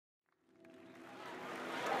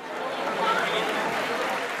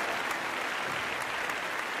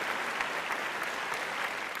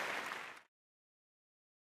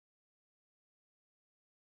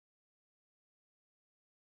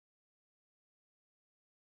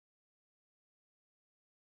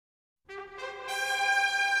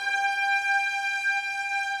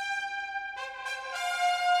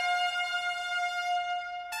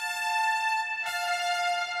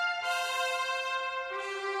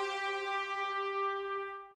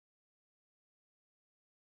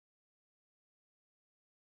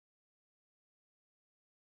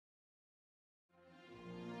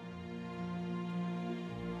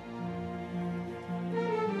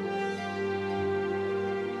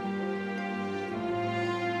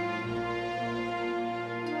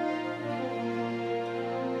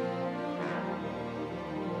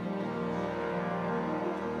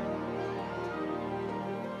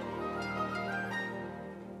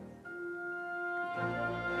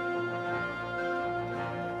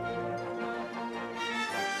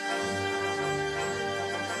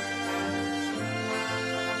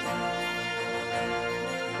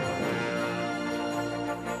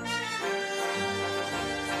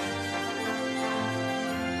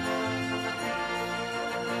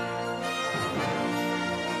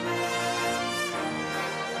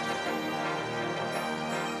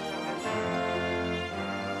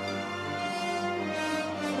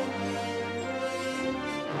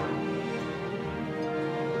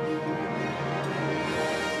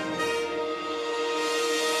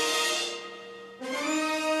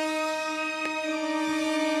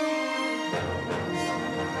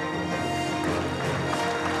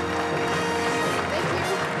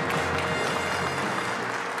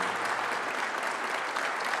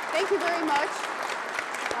you very much.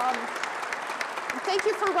 Thank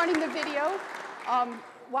you for running the video.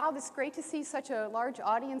 Wow, it's great to see such a large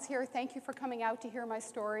audience here. Thank you for coming out to hear my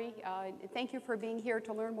story. Thank you for being here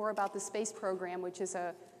to learn more about the space program, which is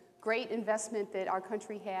a great investment that our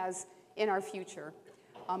country has in our future.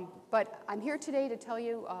 But I'm here today to tell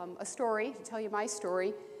you a story, to tell you my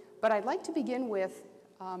story. But I'd like to begin with,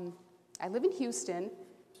 I live in Houston.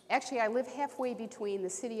 Actually, I live halfway between the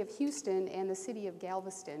city of Houston and the city of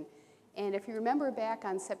Galveston. And if you remember back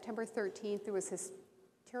on September 13th, there was this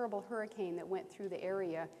terrible hurricane that went through the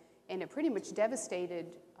area, and it pretty much devastated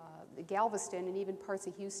Galveston and even parts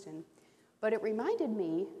of Houston. But it reminded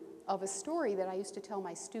me of a story that I used to tell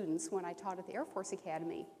my students when I taught at the Air Force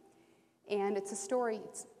Academy. And it's a story,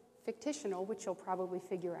 it's fictional, which you'll probably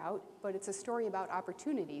figure out, but it's a story about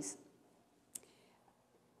opportunities.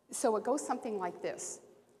 So it goes something like this.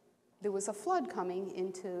 There was a flood coming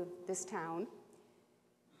into this town,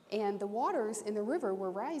 and the waters in the river were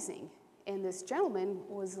rising. And this gentleman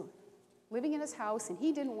was living in his house, and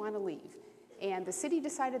he didn't want to leave. And the city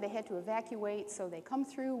decided they had to evacuate, so they come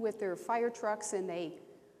through with their fire trucks, and they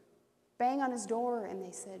bang on his door, and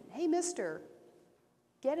they said, "Hey, mister,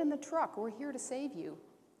 get in the truck. We're here to save you.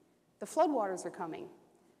 The floodwaters are coming."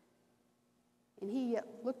 And he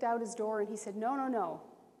looked out his door, and he said, "No, no, no.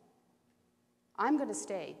 I'm going to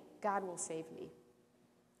stay. God will save me."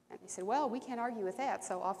 And they said, "Well, we can't argue with that,"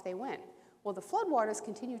 so off they went. Well, the floodwaters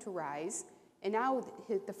continue to rise, and now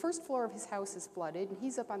the first floor of his house is flooded, and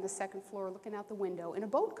he's up on the second floor looking out the window, and a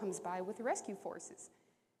boat comes by with the rescue forces.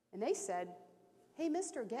 And they said, "Hey,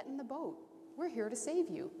 mister, get in the boat. We're here to save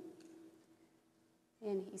you."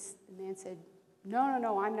 And the man said, "No, no,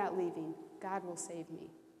 no, I'm not leaving. God will save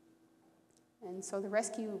me." And so the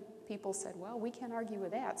rescue people said, "Well, we can't argue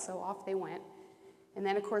with that," so off they went. And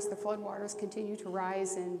then, of course, the floodwaters continue to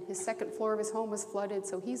rise, and his second floor of his home was flooded,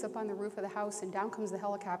 so he's up on the roof of the house, and down comes the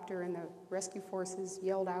helicopter, and the rescue forces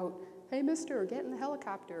yelled out, "Hey, mister, get in the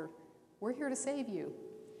helicopter. We're here to save you."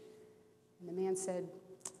 And the man said,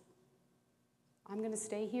 "I'm going to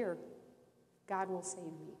stay here. God will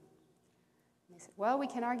save me." And they said, "Well, we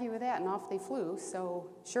can't argue with that," and off they flew. So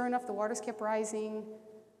sure enough, the waters kept rising,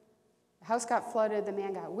 the house got flooded, the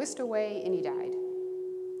man got whisked away, and he died.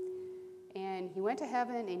 And he went to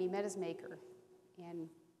heaven, and he met his maker. And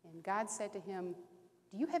God said to him,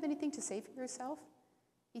 "Do you have anything to say for yourself?"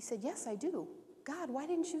 He said, "Yes, I do. God, why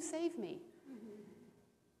didn't you save me?"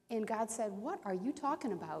 And God said, "What are you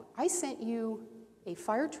talking about? I sent you a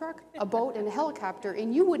fire truck, a boat, and a helicopter,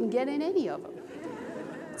 and you wouldn't get in any of them."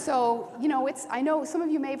 So, you know, I know some of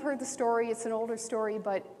you may have heard the story. It's an older story,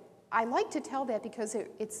 but I like to tell that because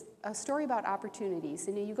it's a story about opportunities.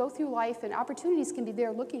 And you go through life, and opportunities can be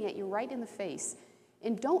there looking at you right in the face.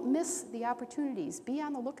 And don't miss the opportunities. Be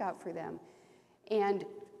on the lookout for them. And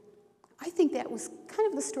I think that was kind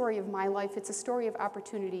of the story of my life. It's a story of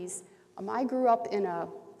opportunities. I grew up in a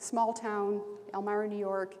small town, Elmira, New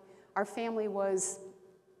York. Our family was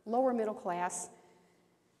lower middle class.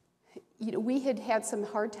 You know, we had had some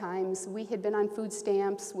hard times. We had been on food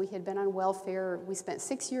stamps. We had been on welfare. We spent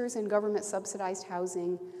 6 years in government-subsidized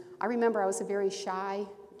housing. I remember I was a very shy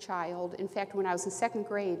child. In fact, when I was in second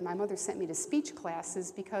grade, my mother sent me to speech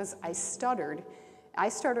classes because I stuttered. I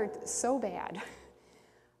stuttered so bad.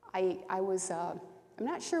 I'm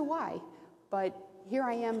not sure why, but here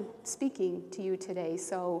I am speaking to you today.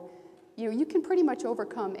 So, you know, you can pretty much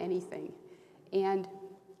overcome anything. And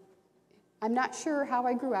I'm not sure how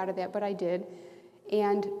I grew out of that, but I did.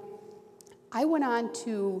 And I went on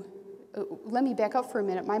to, let me back up for a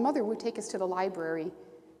minute. My mother would take us to the library,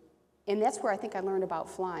 and that's where I think I learned about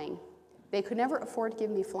flying. They could never afford to give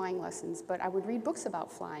me flying lessons, but I would read books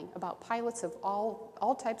about flying, about pilots of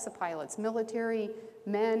all types of pilots, military,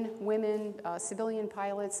 men, women, civilian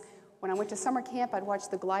pilots. When I went to summer camp, I'd watch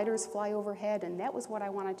the gliders fly overhead, and that was what I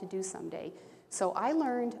wanted to do someday. So I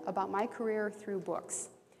learned about my career through books.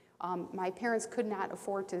 My parents could not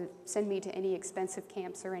afford to send me to any expensive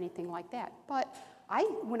camps or anything like that. But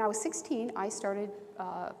when I was 16, I started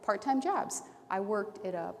part-time jobs. I worked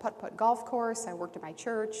at a putt-putt golf course. I worked at my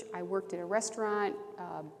church. I worked at a restaurant,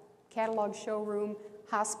 catalog showroom,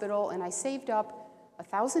 hospital, and I saved up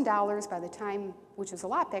 $1,000 by the time, which was a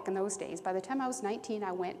lot back in those days. By the time I was 19,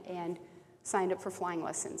 I went and signed up for flying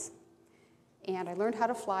lessons. And I learned how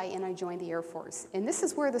to fly, and I joined the Air Force. And this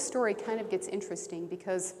is where the story kind of gets interesting,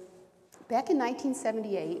 because back in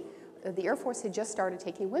 1978, the Air Force had just started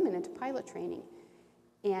taking women into pilot training.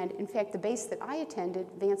 And in fact, the base that I attended,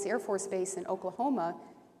 Vance Air Force Base in Oklahoma,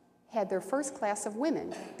 had their first class of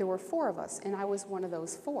women. There were 4 of us, and I was one of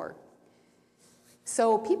those 4.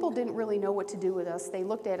 So people didn't really know what to do with us. They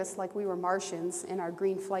looked at us like we were Martians in our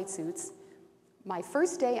green flight suits. My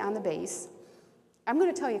first day on the base, I'm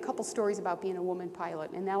going to tell you a couple stories about being a woman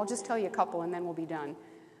pilot, and I'll just tell you a couple and then we'll be done.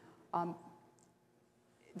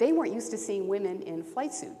 They weren't used to seeing women in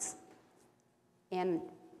flight suits. And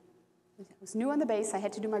I was new on the base. I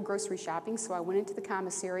had to do my grocery shopping, so I went into the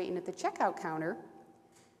commissary, and at the checkout counter,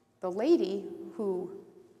 the lady who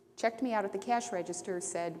checked me out at the cash register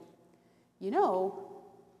said, "You know,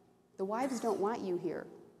 the wives don't want you here."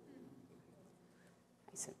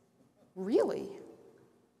 I said, "Really?"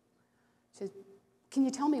 She said, "Can you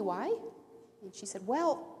tell me why?" And she said,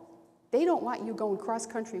 "Well, they don't want you going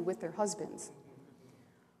cross-country with their husbands."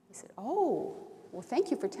 I said, "Oh, well, thank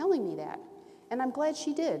you for telling me that." And I'm glad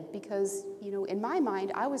she did, because, you know, in my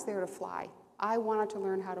mind, I was there to fly. I wanted to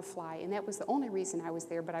learn how to fly, and that was the only reason I was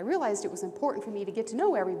there. But I realized it was important for me to get to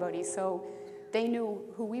know everybody so they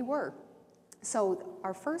knew who we were. So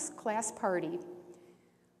our first class party,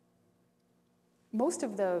 most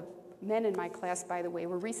of the men in my class, by the way,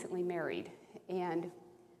 were recently married, and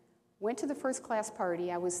went to the first class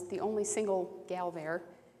party. I was the only single gal there,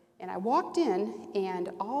 and I walked in,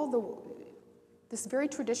 and this is very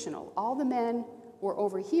traditional. All the men were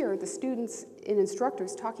over here, the students and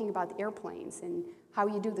instructors, talking about the airplanes and how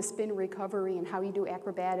you do the spin recovery and how you do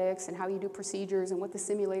acrobatics and how you do procedures and what the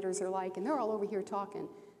simulators are like, and they're all over here talking.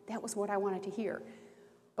 That was what I wanted to hear.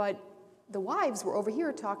 But the wives were over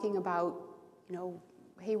here talking about, you know,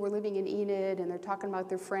 hey, we're living in Enid, and they're talking about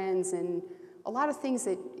their friends and a lot of things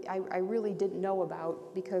that I really didn't know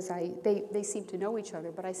about, because they seemed to know each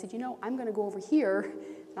other. But I said, you know, I'm going to go over here,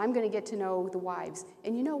 and I'm going to get to know the wives.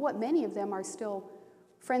 And you know what? Many of them are still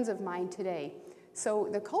friends of mine today. So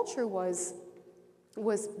the culture was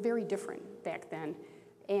very different back then.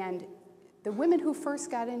 And the women who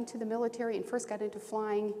first got into the military and first got into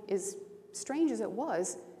flying, as strange as it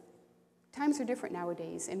was, times are different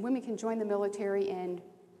nowadays, and women can join the military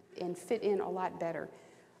and fit in a lot better.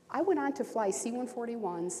 I went on to fly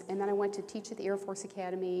C-141s, and then I went to teach at the Air Force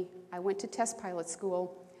Academy. I went to test pilot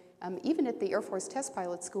school. Even at the Air Force Test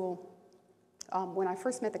Pilot School, when I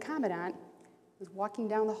first met the Commandant, I was walking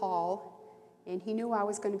down the hall, and he knew I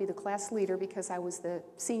was going to be the class leader because I was the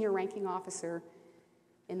senior ranking officer.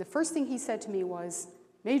 And the first thing he said to me was,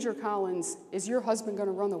 "Major Collins, is your husband going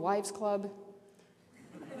to run the wives' club?"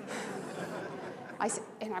 I said,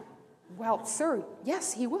 "Well, sir,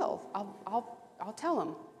 yes, he will. I'll tell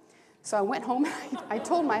him." So I went home, I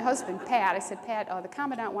told my husband, Pat, I said, "Pat, the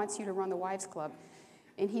Commandant wants you to run the wives' club."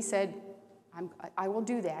 And he said, I will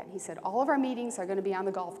do that. He said, "All of our meetings are going to be on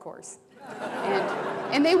the golf course."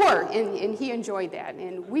 And they were, and he enjoyed that.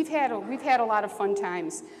 And we've had a lot of fun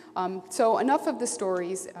times. So enough of the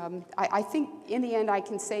stories. I think in the end I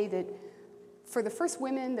can say that for the first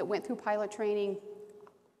women that went through pilot training,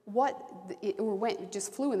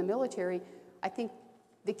 just flew in the military, I think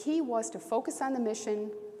the key was to focus on the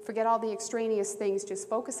mission, forget all the extraneous things, just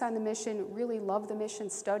focus on the mission, really love the mission,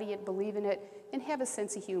 study it, believe in it, and have a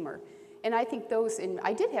sense of humor. And I think and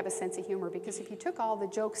I did have a sense of humor, because if you took all the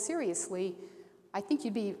jokes seriously, I think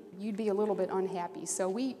you'd be a little bit unhappy. So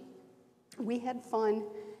we had fun,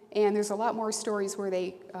 and there's a lot more stories where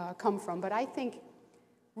they come from. But I think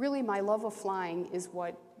really my love of flying is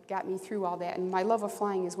what got me through all that, and my love of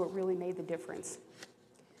flying is what really made the difference.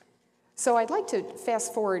 So I'd like to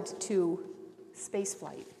fast forward to space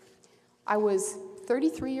flight. I was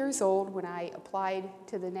 33 years old when I applied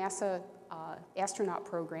to the NASA Astronaut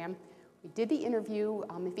program. We did the interview.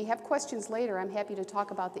 If you have questions later, I'm happy to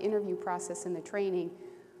talk about the interview process and the training,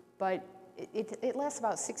 but it lasts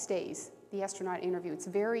about 6 days, the astronaut interview. It's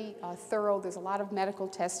very thorough. There's a lot of medical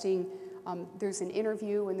testing. There's an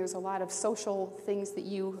interview, and there's a lot of social things that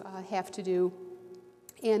you have to do.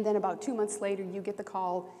 And then about 2 months later, you get the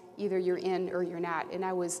call, either you're in or you're not. And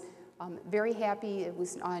I was very happy. It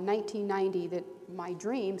was 1990 that my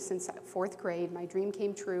dream, since 4th grade, my dream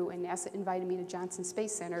came true, and NASA invited me to Johnson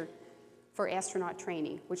Space Center for astronaut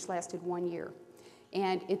training, which lasted 1 year.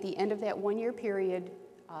 And at the end of that 1 year period,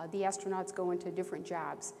 the astronauts go into different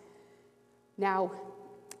jobs. Now,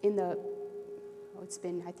 it's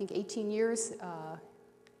been, I think, 18 years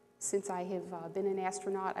since I have been an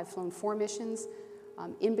astronaut. I've flown 4 missions.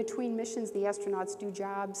 In between missions, the astronauts do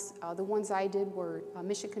jobs. The ones I did were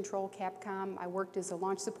Mission Control, Capcom. I worked as a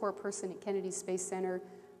launch support person at Kennedy Space Center,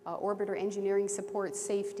 orbiter engineering support,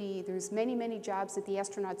 safety. There's many, many jobs that the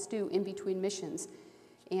astronauts do in between missions.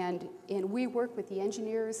 And we work with the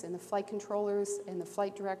engineers and the flight controllers and the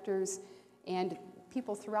flight directors and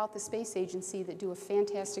people throughout the space agency that do a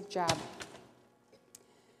fantastic job.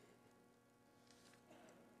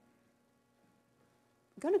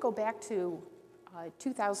 I'm going to go back to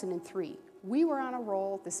 2003. We were on a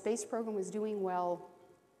roll, the space program was doing well,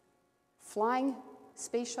 flying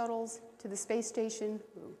space shuttles to the space station,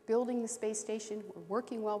 we were building the space station, we're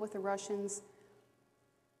working well with the Russians.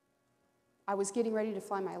 I was getting ready to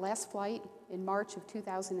fly my last flight in March of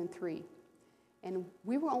 2003. And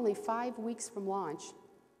we were only 5 weeks from launch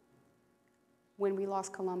when we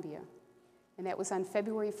lost Columbia. And that was on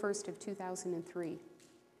February 1st of 2003.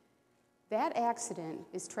 That accident,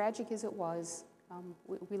 as tragic as it was,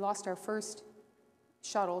 we lost our first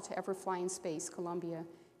shuttle to ever fly in space, Columbia,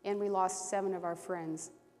 and we lost 7 of our friends.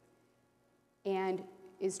 And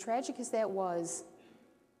as tragic as that was,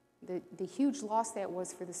 the huge loss that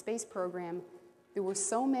was for the space program, there were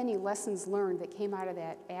so many lessons learned that came out of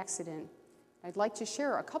that accident. I'd like to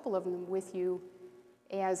share a couple of them with you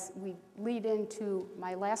as we lead into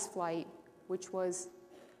my last flight, which was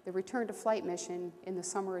the return to flight mission in the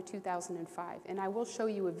summer of 2005. And I will show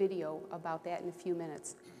you a video about that in a few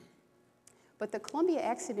minutes. But the Columbia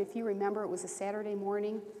accident, if you remember, it was a Saturday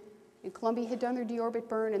morning, and Columbia had done their deorbit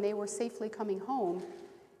burn, and they were safely coming home.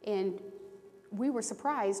 And we were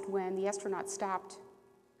surprised when the astronauts stopped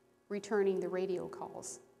returning the radio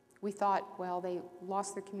calls. We thought, well, they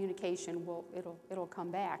lost their communication, well, it'll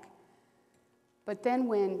come back. But then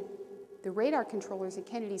when the radar controllers at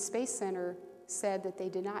Kennedy Space Center said that they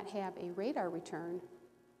did not have a radar return,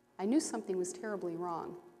 I knew something was terribly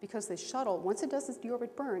wrong, because the shuttle, once it does its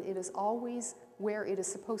deorbit burn, it is always where it is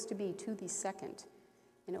supposed to be to the second,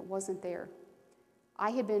 and it wasn't there.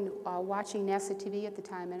 I had been watching NASA TV at the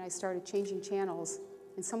time, and I started changing channels,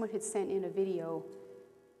 and someone had sent in a video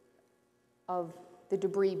of the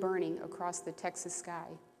debris burning across the Texas sky.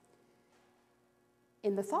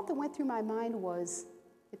 And the thought that went through my mind was,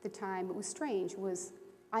 at the time, it was strange, was,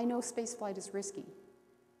 I know spaceflight is risky,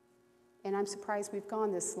 and I'm surprised we've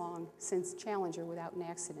gone this long since Challenger without an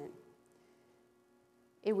accident.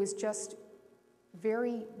 It was just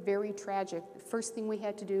very, very tragic. The first thing we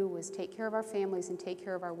had to do was take care of our families and take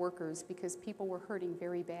care of our workers because people were hurting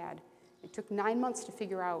very bad. It took 9 months to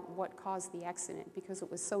figure out what caused the accident because it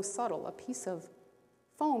was so subtle. A piece of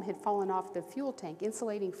foam had fallen off the fuel tank,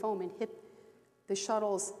 insulating foam, and hit the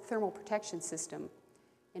shuttle's thermal protection system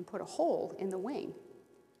and put a hole in the wing.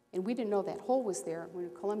 And we didn't know that hole was there. When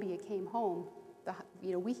Columbia came home,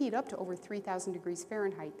 we heat up to over 3,000 degrees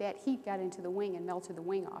Fahrenheit. That heat got into the wing and melted the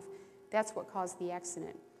wing off. That's what caused the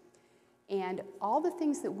accident. And all the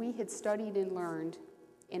things that we had studied and learned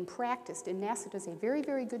and practiced, and NASA does a very,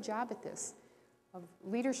 very good job at this, of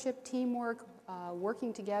leadership, teamwork,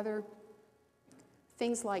 working together,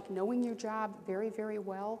 things like knowing your job very, very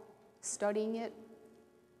well, studying it.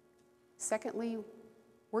 Secondly,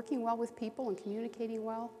 working well with people and communicating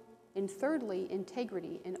well. And thirdly,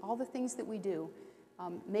 integrity in all the things that we do,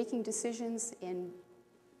 making decisions, and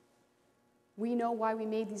we know why we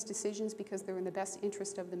made these decisions because they're in the best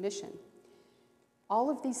interest of the mission. All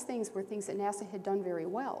of these things were things that NASA had done very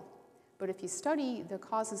well. But if you study the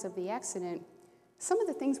causes of the accident, some of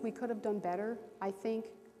the things we could have done better, I think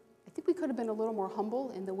we could have been a little more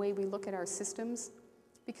humble in the way we look at our systems,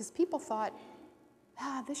 because people thought,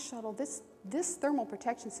 this shuttle, this thermal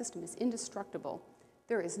protection system is indestructible.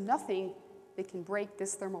 There is nothing that can break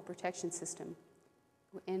this thermal protection system.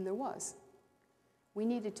 And there was. We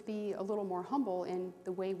needed to be a little more humble in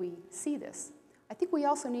the way we see this. I think we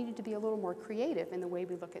also needed to be a little more creative in the way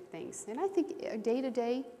we look at things. And I think day to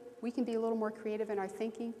day, we can be a little more creative in our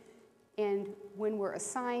thinking. And when we're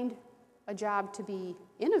assigned a job to be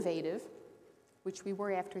innovative, which we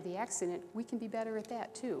were after the accident, we can be better at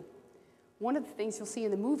that too. One of the things you'll see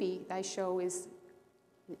in the movie I show is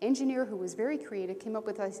an engineer who was very creative came up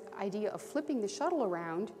with this idea of flipping the shuttle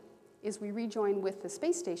around as we rejoin with the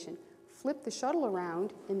space station. Flip the shuttle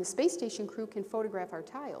around, and the space station crew can photograph our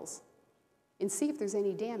tiles and see if there's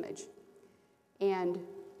any damage. And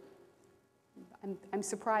I'm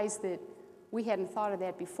surprised that we hadn't thought of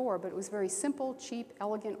that before, but it was a very simple, cheap,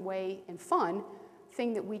 elegant way and fun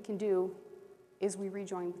thing that we can do as we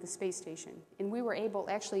rejoin with the space station. And we were able,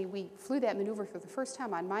 actually, we flew that maneuver for the first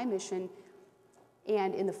time on my mission,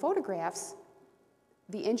 and in the photographs,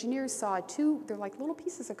 the engineers saw they're like little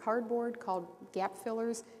pieces of cardboard called gap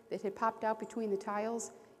fillers that had popped out between the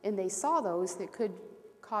tiles, and they saw those that could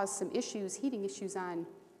cause some issues, heating issues on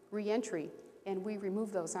re-entry, and we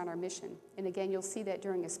removed those on our mission. And again, you'll see that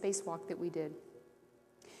during a spacewalk that we did.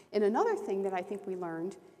 And another thing that I think we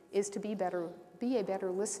learned is to be a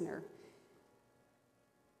better listener.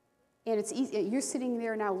 And it's easy, you're sitting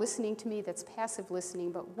there now listening to me, that's passive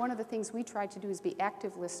listening, but one of the things we try to do is be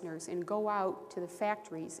active listeners and go out to the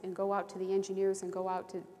factories and go out to the engineers and go out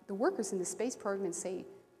to the workers in the space program and say,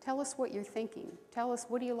 Tell us what you're thinking. Tell us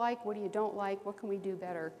what do you like, what do you don't like, what can we do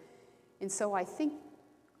better? And so I think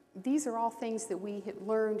these are all things that we had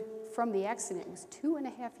learned from the accident. It was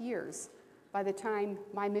 2.5 years by the time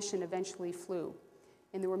my mission eventually flew.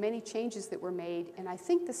 And there were many changes that were made, and I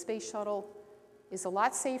think the space shuttle is a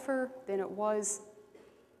lot safer than it was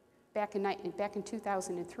back in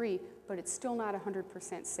 2003, but it's still not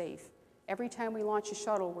 100% safe. Every time we launch a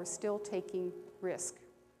shuttle, we're still taking risk.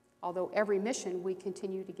 Although every mission, we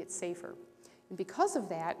continue to get safer. And because of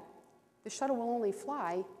that, the shuttle will only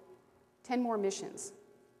fly 10 more missions.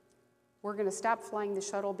 We're going to stop flying the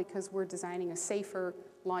shuttle because we're designing a safer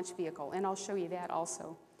launch vehicle, and I'll show you that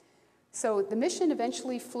also. So the mission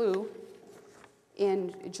eventually flew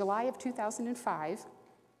in July of 2005.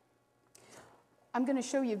 I'm going to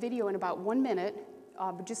show you a video in about 1 minute,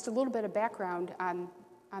 but just a little bit of background on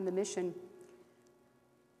the mission.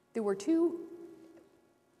 There were two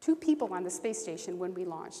people on the space station when we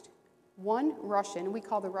launched. One Russian, and we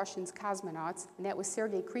call the Russians cosmonauts, and that was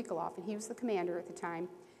Sergei Krikalev, and he was the commander at the time.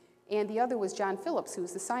 And the other was John Phillips, who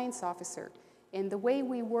was the science officer. And the way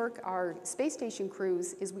we work our space station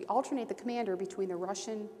crews is we alternate the commander between the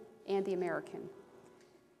Russian and the American.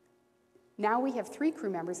 Now we have 3 crew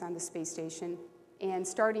members on the space station, and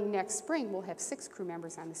starting next spring, we'll have 6 crew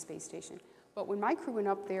members on the space station. But when my crew went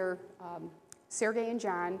up there, Sergei and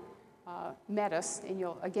John met us, and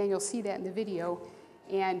you'll see that in the video.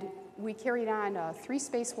 And we carried on 3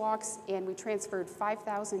 spacewalks, and we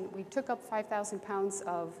took up 5,000 pounds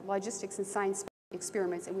of logistics and science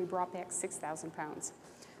experiments, and we brought back 6,000 pounds.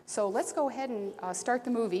 So let's go ahead and start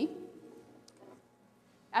the movie.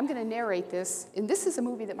 I'm going to narrate this, and this is a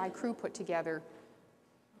movie that my crew put together.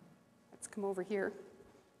 Let's come over here.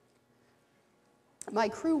 My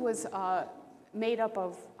crew was made up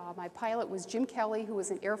of, my pilot was Jim Kelly, who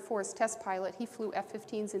was an Air Force test pilot. He flew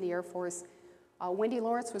F-15s in the Air Force. Wendy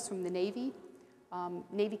Lawrence was from the Navy,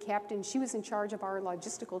 Navy captain. She was in charge of our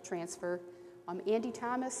logistical transfer. Andy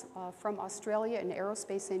Thomas from Australia, an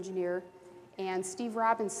aerospace engineer, and Steve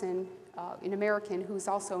Robinson, an American, who's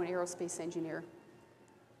also an aerospace engineer.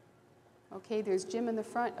 Okay, there's Jim in the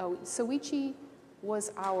front. Oh, Soichi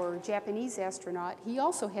was our Japanese astronaut. He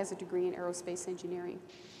also has a degree in aerospace engineering.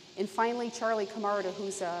 And finally, Charlie Camarda,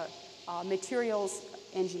 who's a materials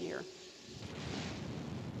engineer.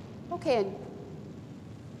 Okay, and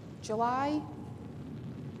July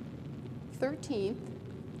 13th,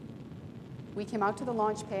 we came out to the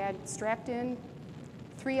launch pad, strapped in.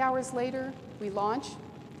 3 hours later, we launch.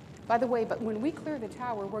 By the way, but when we clear the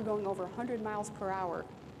tower, we're going over 100 miles per hour,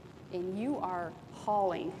 and you are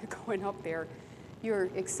hauling going up there. You're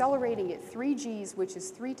accelerating at 3 Gs, which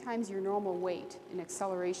is 3 times your normal weight in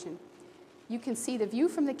acceleration. You can see the view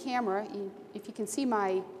from the camera. If you can see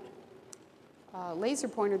my laser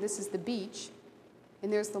pointer, this is the beach,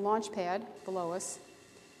 and there's the launch pad below us.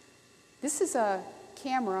 This is a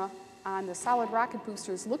camera on the solid rocket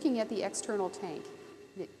boosters looking at the external tank.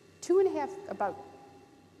 About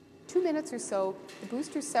 2 minutes or so, the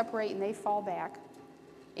boosters separate and they fall back.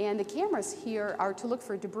 And the cameras here are to look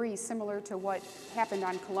for debris similar to what happened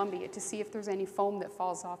on Columbia, to see if there's any foam that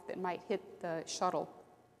falls off that might hit the shuttle.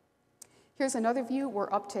 Here's another view.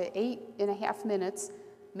 We're up to 8.5 minutes.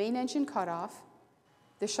 Main engine cutoff.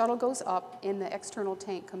 The shuttle goes up and the external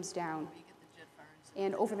tank comes down.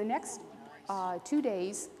 And over the next 2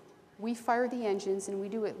 days, we fire the engines and we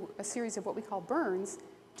do a series of what we call burns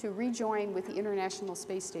to rejoin with the International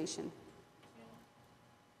Space Station.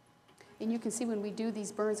 And you can see when we do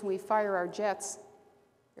these burns, when we fire our jets,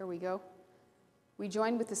 there we go, we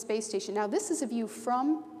join with the space station. Now this is a view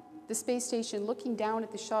from the space station looking down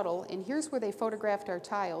at the shuttle, and here's where they photographed our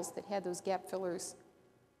tiles that had those gap fillers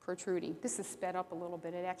protruding. This is sped up a little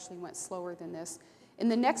bit. It actually went slower than this. In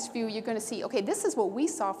the next view, you're going to see, okay, this is what we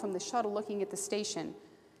saw from the shuttle looking at the station.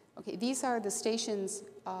 Okay, these are the station's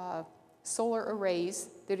solar arrays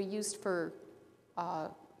that are used for,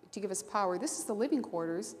 to give us power. This is the living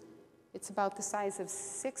quarters. It's about the size of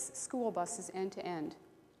 6 school buses end to end.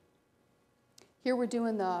 Here we're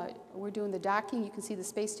doing the docking. You can see the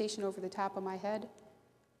space station over the top of my head.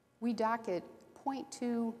 We dock at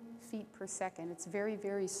 0.2 feet per second. It's very,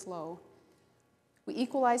 very slow. We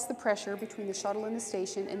equalize the pressure between the shuttle and the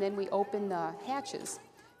station, and then we open the hatches.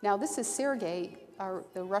 Now this is Sergei,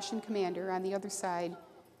 the Russian commander, on the other side.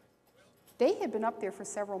 They had been up there for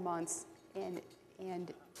several months,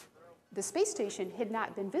 and the space station had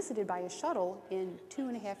not been visited by a shuttle in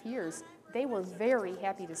 2.5 years. They were very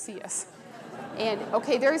happy to see us. And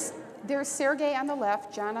okay, there's Sergei on the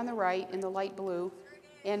left, John on the right in the light blue,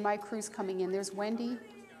 and my crew's coming in. There's Wendy.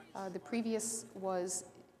 The previous was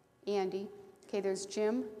Andy. Okay, there's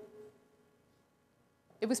Jim.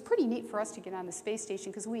 it was pretty neat for us to get on the space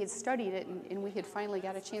station because we had studied it and we had finally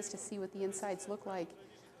got a chance to see what the insides look like.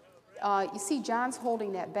 You see John's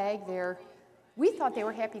holding that bag there. We thought they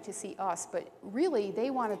were happy to see us, but really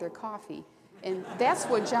they wanted their coffee. And that's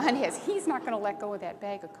what John has. He's not going to let go of that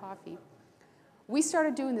bag of coffee. We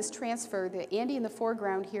started doing this transfer. Andy in the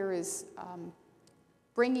foreground here is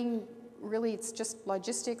bringing, really it's just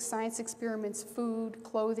logistics, science experiments, food,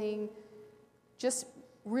 clothing, just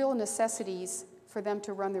real necessities for them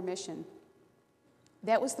to run their mission.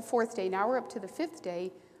 That was the 4th day. Now we're up to the 5th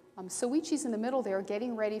day. Soichi's in the middle there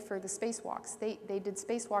getting ready for the spacewalks. They did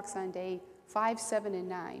spacewalks on day 5, 7, and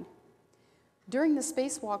 9. During the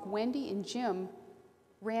spacewalk, Wendy and Jim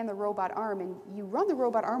ran the robot arm, and you run the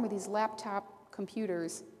robot arm with these laptop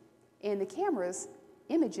computers, and the camera's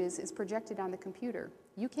images is projected on the computer.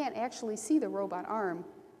 You can't actually see the robot arm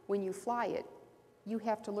when you fly it. You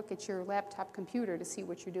have to look at your laptop computer to see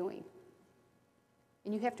what you're doing.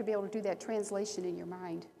 And you have to be able to do that translation in your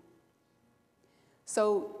mind.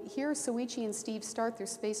 So here Soichi and Steve start their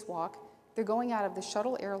spacewalk. They're going out of the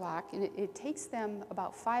shuttle airlock, and it takes them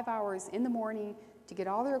about 5 hours in the morning to get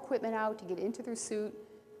all their equipment out, to get into their suit,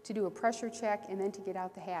 to do a pressure check, and then to get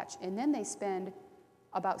out the hatch. And then they spend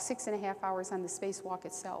about 6.5 hours on the spacewalk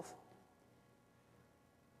itself.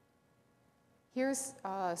 Here's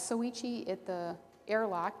Soichi at the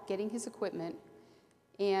airlock getting his equipment,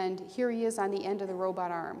 and here he is on the end of the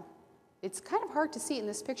robot arm. It's kind of hard to see it in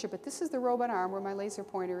this picture, but this is the robot arm where my laser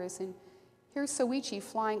pointer is, and here's Soichi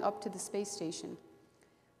flying up to the space station.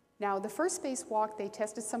 Now, the first spacewalk, they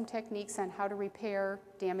tested some techniques on how to repair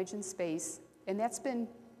damage in space, and that's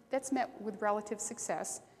met with relative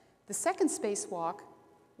success. The second spacewalk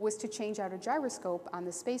was to change out a gyroscope on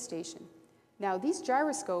the space station. Now, these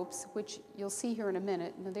gyroscopes, which you'll see here in a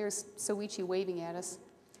minute, now there's Soichi waving at us.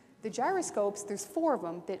 The gyroscopes, there's 4 of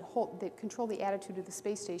them that control the attitude of the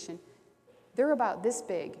space station. They're about this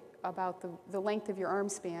big, about the length of your arm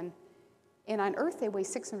span. And on Earth, they weigh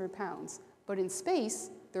 600 pounds. But in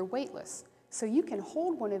space, they're weightless. So you can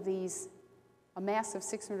hold one of these, a mass of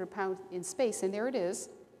 600 pounds in space, and there it is,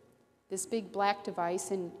 this big black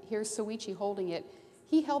device, and here's Soichi holding it.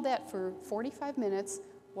 He held that for 45 minutes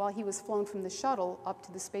while he was flown from the shuttle up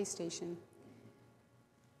to the space station.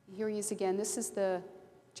 Here he is again. This is the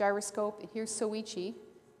gyroscope, and here's Soichi,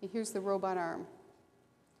 and here's the robot arm.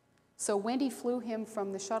 So Wendy flew him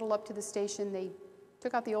from the shuttle up to the station. They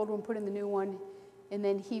took out the old one, put in the new one, and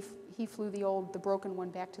then he flew the broken one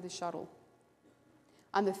back to the shuttle.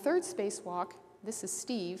 On the 3rd spacewalk, this is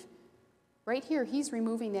Steve. Right here, he's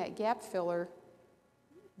removing that gap filler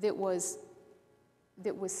that was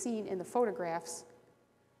seen in the photographs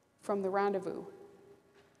from the rendezvous.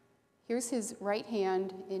 Here's his right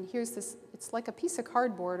hand, and here's this, it's like a piece of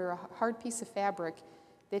cardboard or a hard piece of fabric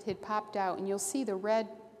that had popped out, and you'll see the red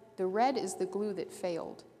is the glue that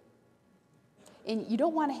failed. And you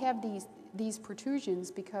don't want to have these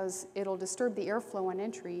protrusions because it'll disturb the airflow on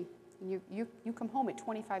entry. And you come home at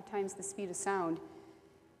 25 times the speed of sound.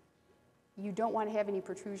 You don't want to have any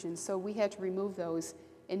protrusions, so we had to remove those.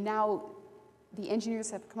 And now the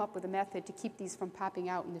engineers have come up with a method to keep these from popping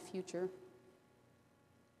out in the future.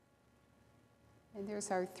 And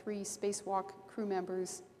there's our 3 spacewalk crew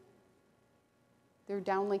members. They're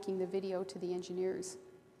downlinking the video to the engineers.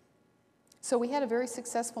 So we had a very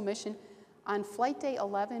successful mission. On flight day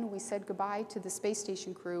 11, we said goodbye to the space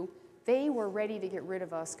station crew. They were ready to get rid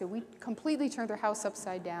of us because we completely turned their house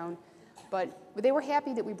upside down. But they were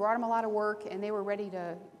happy that we brought them a lot of work, and they were ready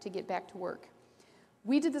to get back to work.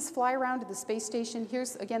 We did this fly around to the space station.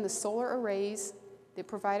 Here's, again, the solar arrays that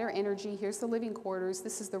provide our energy. Here's the living quarters.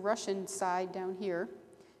 This is the Russian side down here.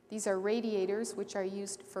 These are radiators, which are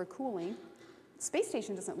used for cooling. The space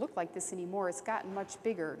station doesn't look like this anymore. It's gotten much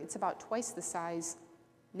bigger. It's about twice the size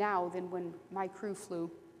now than when my crew flew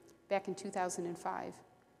back in 2005.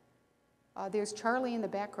 There's Charlie in the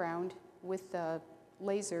background with the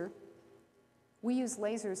laser. We use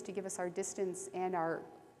lasers to give us our distance and our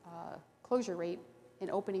closure rate and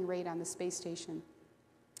opening rate on the space station.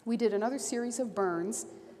 We did another series of burns,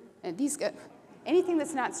 and anything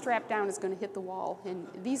that's not strapped down is going to hit the wall. And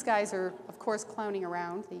these guys are, of course, clowning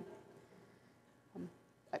around.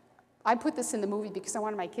 I put this in the movie because I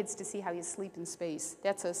wanted my kids to see how you sleep in space.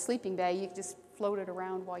 That's a sleeping bag. You can just float it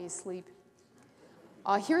around while you sleep.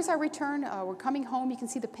 Here's our return. We're coming home. You can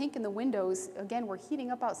see the pink in the windows. Again, we're heating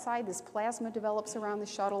up outside. This plasma develops around the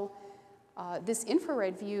shuttle. This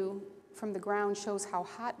infrared view from the ground shows how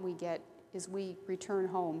hot we get as we return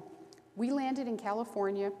home. We landed in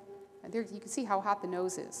California. There, you can see how hot the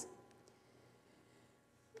nose is.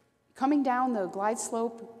 Coming down the glide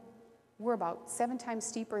slope, we're about 7 times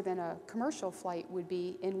steeper than a commercial flight would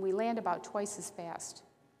be, and we land about twice as fast.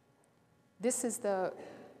 This is the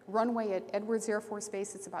runway at Edwards Air Force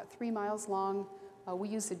Base. It's about 3 miles long. We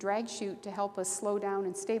use the drag chute to help us slow down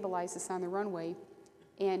and stabilize us on the runway.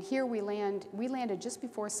 And here we landed just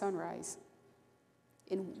before sunrise.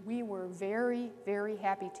 And we were very, very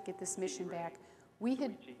happy to get this mission back. We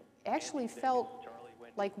had actually felt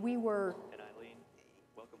like we were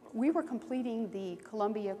completing the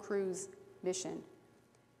Columbia cruise mission,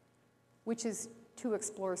 which is to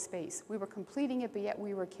explore space. We were completing it, but yet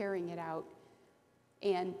we were carrying it out.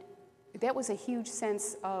 And that was a huge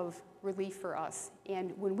sense of relief for us.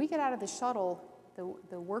 And when we got out of the shuttle,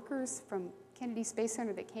 the workers from Kennedy Space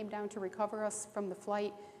Center that came down to recover us from the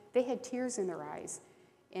flight, they had tears in their eyes.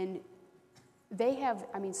 And they have,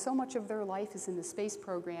 I mean, so much of their life is in the space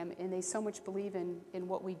program, and they so much believe in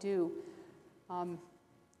what we do.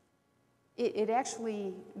 It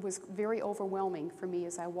actually was very overwhelming for me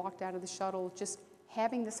as I walked out of the shuttle, just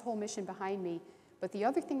having this whole mission behind me. But the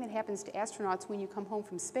other thing that happens to astronauts when you come home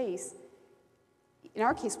from space, in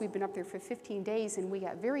our case, we've been up there for 15 days, and we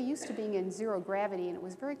got very used to being in zero gravity, and it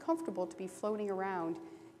was very comfortable to be floating around.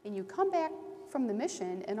 And you come back from the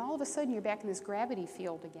mission, and all of a sudden you're back in this gravity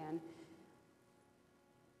field again,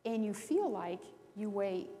 and you feel like you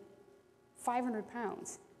weigh 500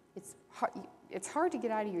 pounds. It's hard to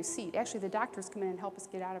get out of your seat. Actually, the doctors come in and help us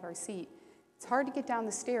get out of our seat. It's hard to get down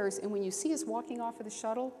the stairs, and when you see us walking off of the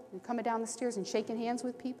shuttle and coming down the stairs and shaking hands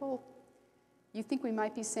with people, you think we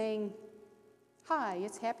might be saying, "Hi,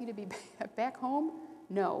 it's happy to be back home."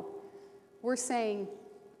 No. We're saying,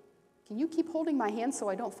 "Can you keep holding my hand so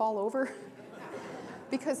I don't fall over?"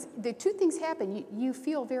 Because the two things happen. You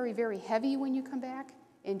feel very, very heavy when you come back,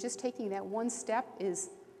 and just taking that one step is,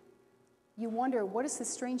 you wonder, what is this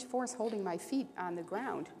strange force holding my feet on the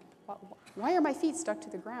ground? Why are my feet stuck to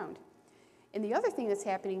the ground? And the other thing that's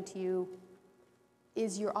happening to you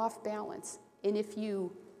is you're off balance. And if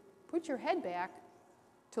you put your head back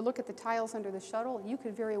to look at the tiles under the shuttle, you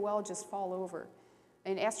could very well just fall over.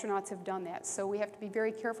 And astronauts have done that. So we have to be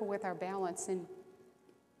very careful with our balance. And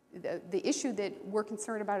the issue that we're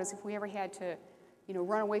concerned about is if we ever had to,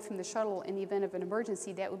 run away from the shuttle in the event of an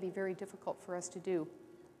emergency, that would be very difficult for us to do.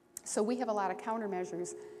 So we have a lot of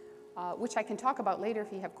countermeasures, which I can talk about later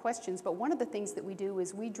if you have questions. But one of the things that we do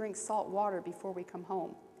is we drink salt water before we come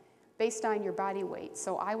home, based on your body weight.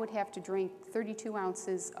 So I would have to drink 32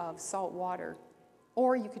 ounces of salt water,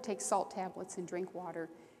 or you could take salt tablets and drink water.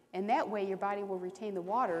 And that way your body will retain the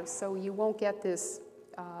water, so you won't get this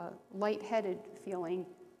lightheaded feeling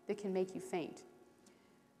that can make you faint.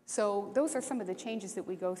 So those are some of the changes that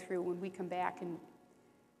we go through when we come back. And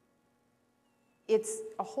it's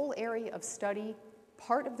a whole area of study.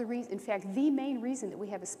 Part of the reason, in fact, the main reason that we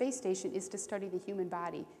have a space station is to study the human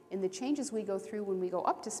body and the changes we go through when we go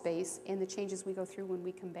up to space and the changes we go through when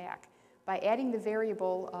we come back. By adding the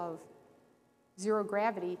variable of zero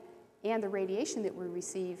gravity and the radiation that we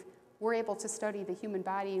receive, we're able to study the human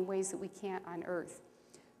body in ways that we can't on Earth.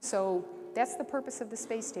 So that's the purpose of the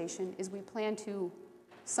space station, is we plan to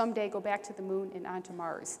someday go back to the moon and onto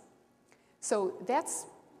Mars. So that's,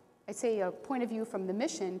 I'd say, a point of view from the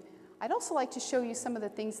mission. I'd also like to show you some of the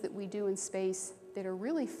things that we do in space that are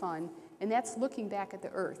really fun, and that's looking back at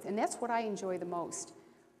the Earth, and that's what I enjoy the most.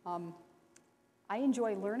 I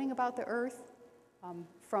enjoy learning about the Earth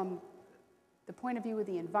from the point of view of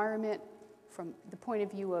the environment, from the point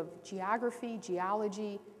of view of geography,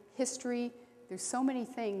 geology, history. There's so many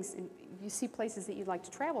things, and you see places that you'd like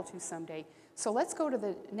to travel to someday. So let's go to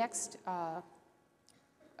the next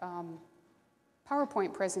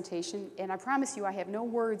PowerPoint presentation, and I promise you I have no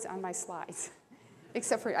words on my slides,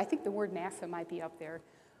 except for I think the word NASA might be up there.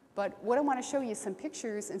 But what I want to show you is some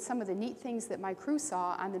pictures and some of the neat things that my crew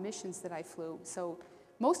saw on the missions that I flew. So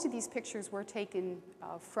most of these pictures were taken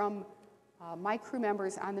from my crew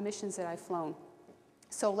members on the missions that I've flown.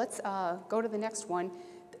 So let's go to the next one.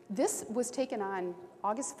 This was taken on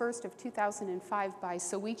August 1st of 2005 by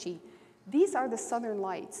Soichi. These are the southern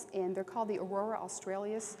lights, and they're called the Aurora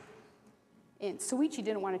Australis. And Soichi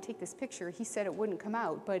didn't want to take this picture. He said it wouldn't come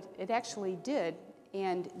out, but it actually did.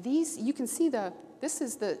 And these, you can see this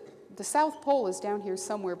is the South Pole is down here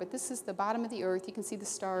somewhere, but this is the bottom of the Earth. You can see the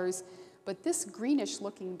stars. But this greenish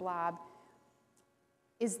looking blob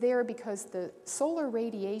is there because the solar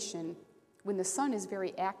radiation, when the sun is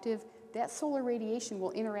very active, that solar radiation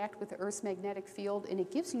will interact with the Earth's magnetic field, and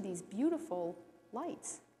it gives you these beautiful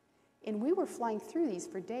lights. And we were flying through these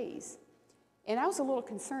for days. And I was a little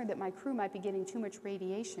concerned that my crew might be getting too much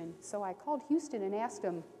radiation, so I called Houston and asked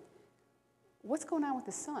them, what's going on with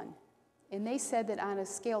the sun? And they said that on a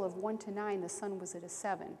scale of 1 to 9, the sun was at a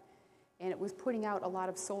 7. and it was putting out a lot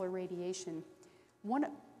of solar radiation.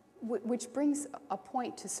 Which brings a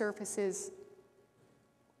point to surface is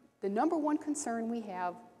the number one concern we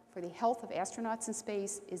have for the health of astronauts in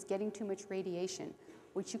space is getting too much radiation,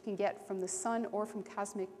 which you can get from the sun or from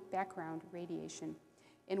cosmic background radiation.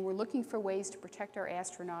 And we're looking for ways to protect our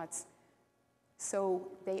astronauts so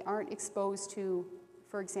they aren't exposed to,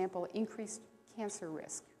 for example, increased cancer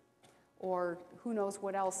risk, or who knows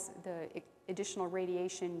what else the additional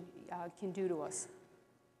radiation can do to us.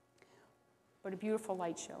 But a beautiful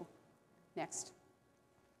light show. Next.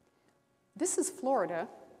 This is Florida.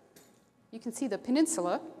 You can see the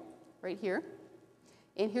peninsula right here.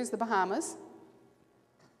 And here's the Bahamas.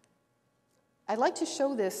 I'd like to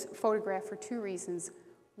show this photograph for two reasons.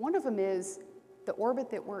 One of them is the orbit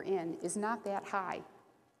that we're in is not that high.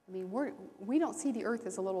 I mean, we don't see the Earth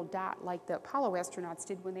as a little dot like the Apollo astronauts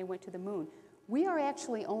did when they went to the moon. We are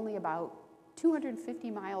actually only about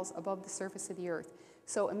 250 miles above the surface of the Earth.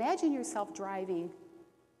 So imagine yourself driving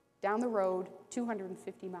down the road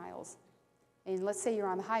 250 miles. And let's say you're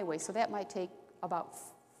on the highway, so that might take about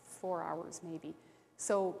 4 hours maybe.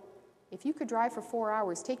 So if you could drive for 4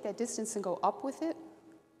 hours, take that distance and go up with it,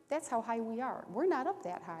 that's how high we are. We're not up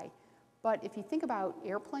that high. But if you think about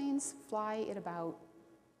airplanes fly at about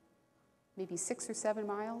maybe 6 or 7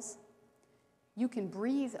 miles, you can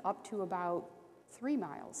breathe up to about 3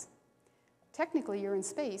 miles. Technically, you're in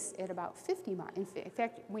space at about 50 miles. In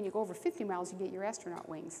fact, when you go over 50 miles, you get your astronaut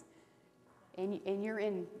wings. And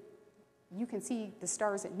you can see the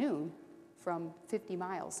stars at noon from 50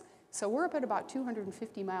 miles. So we're up at about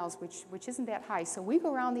 250 miles, which isn't that high. So we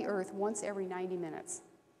go around the Earth once every 90 minutes,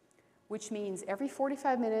 which means every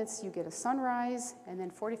 45 minutes you get a sunrise, and then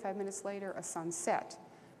 45 minutes later a sunset.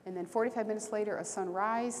 And then 45 minutes later a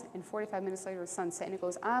sunrise, and 45 minutes later a sunset. And it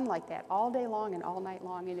goes on like that all day long and all night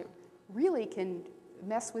long. And it really can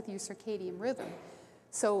mess with your circadian rhythm.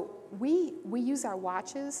 So we use our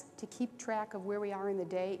watches to keep track of where we are in the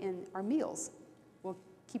day, and our meals will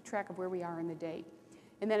keep track of where we are in the day.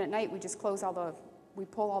 And then at night we just we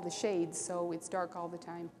pull all the shades so it's dark all the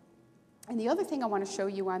time. And the other thing I want to show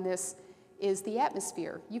you on this is the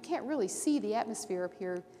atmosphere. You can't really see the atmosphere up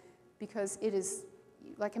here because it is,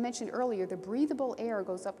 like I mentioned earlier, the breathable air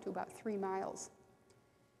goes up to about 3 miles.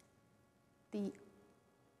 The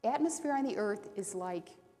atmosphere on the Earth is like,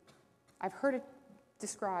 I've heard it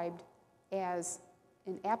described as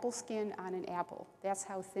an apple skin on an apple. That's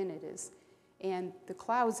how thin it is. And the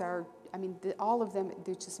clouds are, all of them,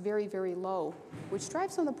 they're just very, very low, which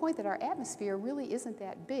drives home the point that our atmosphere really isn't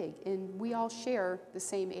that big, and we all share the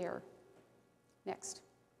same air. Next.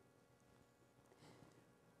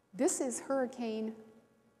 This is Hurricane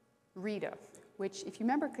Rita, which, if you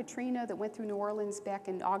remember Katrina that went through New Orleans back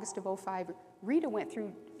in August of '05, Rita went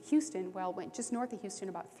through Houston, went just north of Houston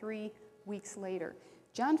about 3 weeks later.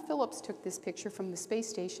 John Phillips took this picture from the space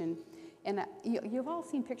station, and you've all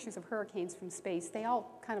seen pictures of hurricanes from space. They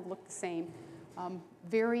all kind of look the same.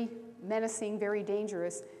 Very menacing, very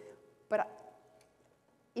dangerous. But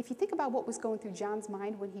if you think about what was going through John's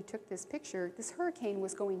mind when he took this picture, this hurricane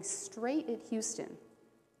was going straight at Houston.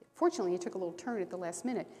 Fortunately, it took a little turn at the last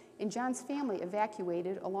minute, and John's family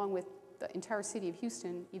evacuated, along with the entire city of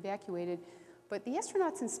Houston evacuated. But the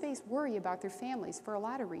astronauts in space worry about their families for a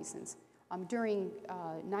lot of reasons. During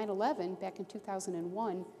 9/11, back in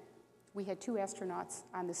 2001, we had 2 astronauts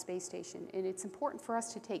on the space station, and it's important for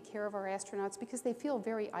us to take care of our astronauts because they feel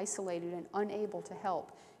very isolated and unable to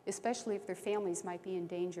help, especially if their families might be in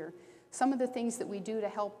danger. Some of the things that we do to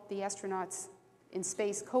help the astronauts in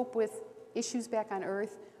space cope with issues back on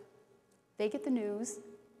Earth, they get the news,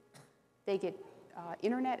 they get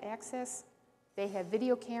internet access, they have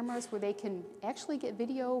video cameras where they can actually get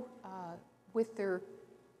video with their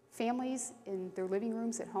families in their living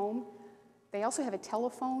rooms at home. They also have a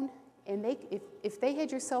telephone, and if they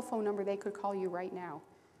had your cell phone number, they could call you right now.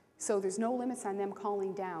 So there's no limits on them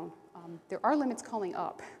calling down. There are limits calling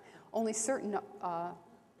up. Only certain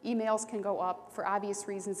emails can go up for obvious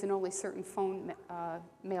reasons, and only certain phone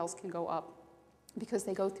mails can go up because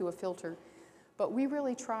they go through a filter. But we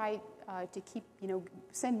really try to keep,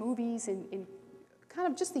 send movies and kind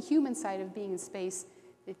of just the human side of being in space,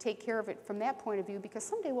 to take care of it from that point of view, because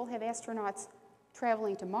someday we'll have astronauts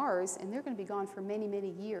traveling to Mars, and they're going to be gone for many,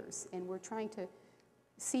 many years, and we're trying to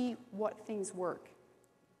see what things work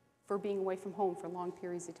for being away from home for long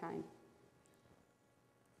periods of time.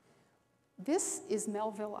 This is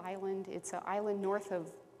Melville Island. It's an island north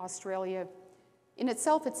of Australia. In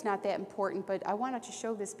itself, it's not that important, but I wanted to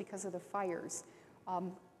show this because of the fires.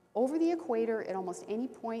 Over the equator, at almost any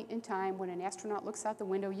point in time when an astronaut looks out the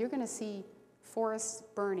window, you're going to see forests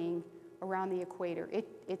burning around the equator.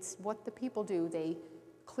 It's what the people do. They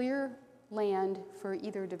clear land for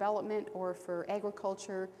either development or for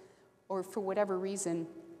agriculture or for whatever reason.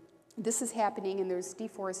 This is happening, and there's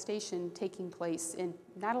deforestation taking place, and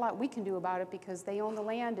not a lot we can do about it because they own the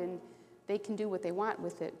land and they can do what they want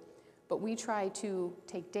with it. But we try to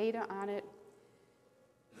take data on it,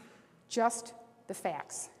 just the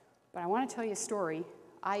facts. But I want to tell you a story.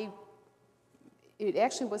 It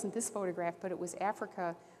actually wasn't this photograph, but it was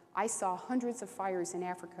Africa. I saw hundreds of fires in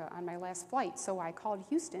Africa on my last flight, so I called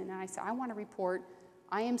Houston and I said, I want to report.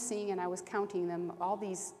 I am seeing, and I was counting them, all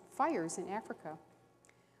these fires in Africa.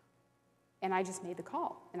 And I just made the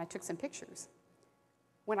call, and I took some pictures.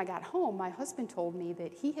 When I got home, my husband told me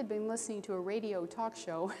that he had been listening to a radio talk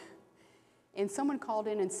show, and someone called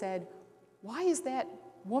in and said, why is that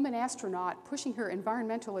woman astronaut pushing her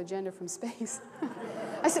environmental agenda from space?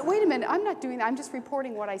 I said, wait a minute, I'm not doing that. I'm just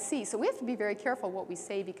reporting what I see. So we have to be very careful what we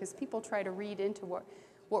say because people try to read into what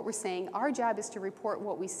we're saying. Our job is to report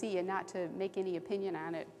what we see and not to make any opinion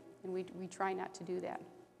on it, and we try not to do that.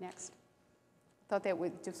 Next. Thought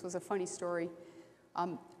that just was a funny story.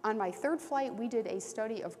 On my third flight, we did a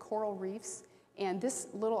study of coral reefs, and this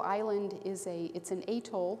little island it's an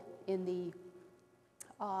atoll in the,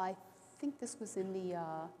 I think this was in the,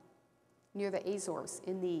 near the Azores,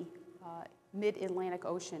 in the mid-Atlantic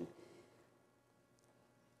Ocean.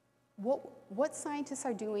 What scientists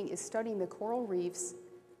are doing is studying the coral reefs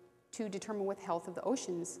to determine what the health of the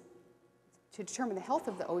oceans,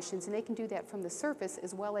 and they can do that from the surface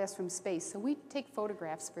as well as from space. So we take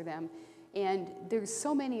photographs for them, and there's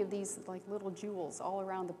so many of these like little jewels all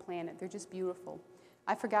around the planet. They're just beautiful.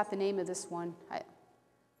 I forgot the name of this one.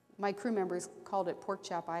 My crew members called it Pork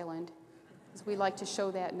Chop Island, because we like to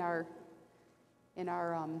show that in our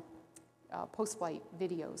post-flight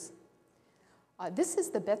videos. This is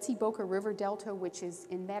the Betsy Boca River Delta, which is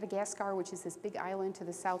in Madagascar, which is this big island to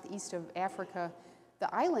the southeast of Africa.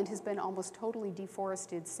 The island has been almost totally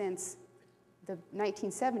deforested since the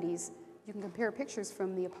 1970s. You can compare pictures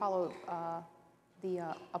from the Apollo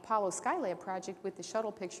Skylab project with the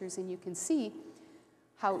shuttle pictures, and you can see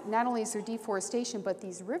how not only is there deforestation, but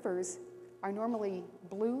these rivers are normally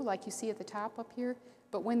blue, like you see at the top up here,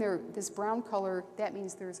 but when they're this brown color, that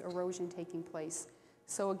means there's erosion taking place.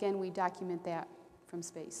 So again, we document that from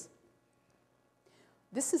space.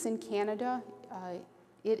 This is in Canada.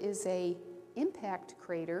 It is a impact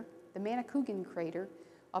crater, the Manicouagan crater,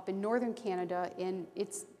 up in northern Canada, and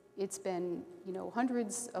it's been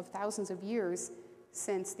hundreds of thousands of years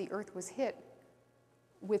since the Earth was hit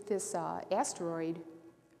with this asteroid,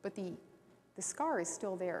 but the scar is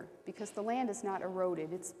still there because the land is not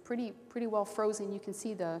eroded. It's pretty well frozen. You can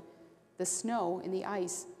see the snow and the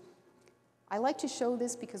ice. I like to show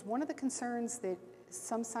this because one of the concerns that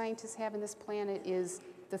some scientists have in this planet is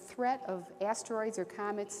the threat of asteroids or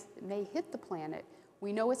comets that may hit the planet.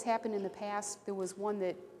 We know it's happened in the past. There was one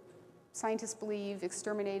that scientists believe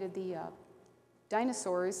exterminated the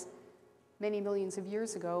dinosaurs many millions of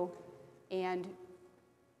years ago, and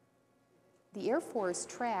the Air Force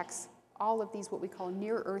tracks all of these what we call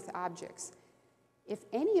near-Earth objects. If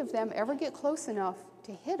any of them ever get close enough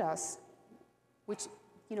to hit us, which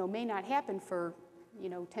may not happen for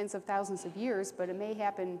tens of thousands of years, but it may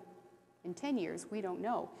happen in 10 years, we don't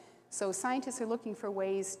know. So scientists are looking for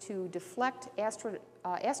ways to deflect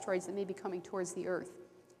asteroids that may be coming towards the Earth.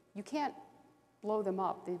 You can't blow them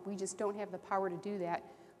up. We just don't have the power to do that,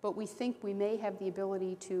 but we think we may have the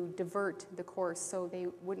ability to divert the course so they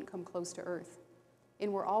wouldn't come close to Earth.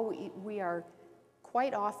 And we are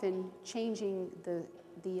quite often changing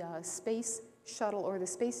the space shuttle or the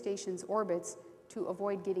space station's orbits to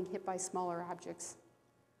avoid getting hit by smaller objects.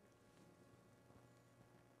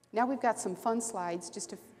 Now we've got some fun slides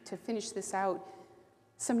just to finish this out.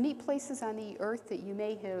 Some neat places on the Earth that you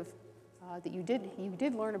may have, that you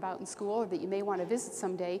did learn about in school or that you may want to visit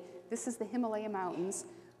someday. This is the Himalaya Mountains.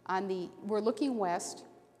 We're looking west.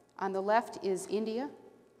 On the left is India.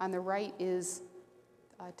 On the right is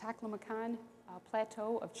Taklamakan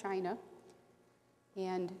Plateau of China.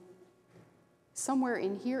 And somewhere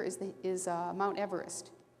in here is Mount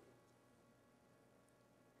Everest.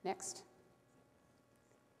 Next.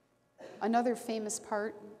 Another famous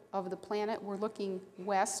part of the planet, we're looking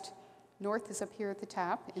west. North is up here at the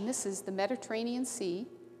top, and this is the Mediterranean Sea.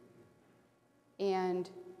 And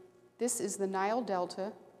this is the Nile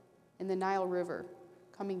Delta and the Nile River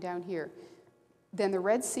coming down here. Then the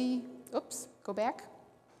Red Sea, oops, go back.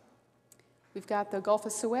 We've got the Gulf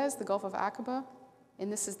of Suez, the Gulf of Aqaba,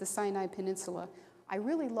 and this is the Sinai Peninsula. I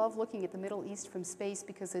really love looking at the Middle East from space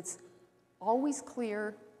because it's always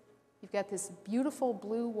clear, You've got this beautiful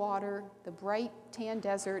blue water, the bright tan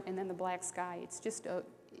desert, and then the black sky. It's just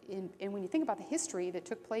and when you think about the history that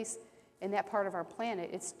took place in that part of our planet,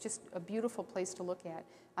 it's just a beautiful place to look at.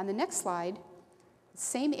 On the next slide,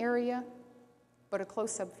 same area, but a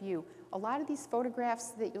close-up view. A lot of these photographs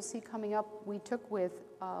that you'll see coming up, we took with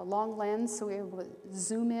long lens, so we were able to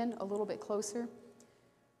zoom in a little bit closer.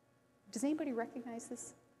 Does anybody recognize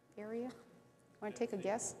this area? Want to take a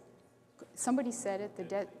guess? Somebody said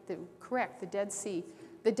it, correct, the Dead Sea.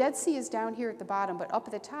 The Dead Sea is down here at the bottom, but up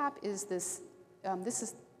at the top is this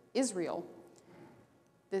is Israel.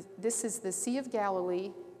 This is the Sea of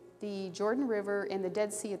Galilee, the Jordan River, and the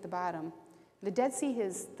Dead Sea at the bottom. The Dead Sea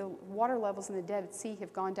the water levels in the Dead Sea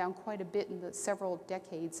have gone down quite a bit in the several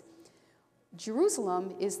decades.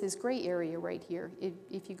 Jerusalem is this gray area right here.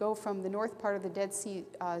 If you go from the north part of the Dead Sea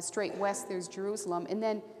straight west, there's Jerusalem. And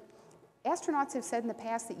then astronauts have said in the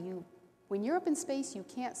past that when you're up in space, you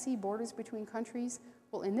can't see borders between countries.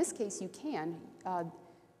 Well, in this case, you can.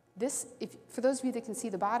 For those of you that can see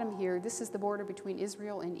the bottom here, this is the border between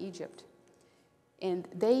Israel and Egypt. And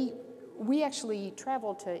we actually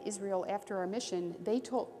traveled to Israel after our mission.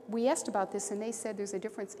 We asked about this, and they said there's a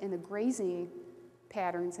difference in the grazing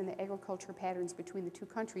patterns and the agriculture patterns between the two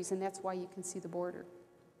countries, and that's why you can see the border.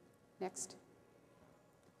 Next.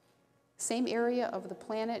 Same area of the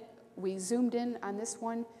planet. We zoomed in on this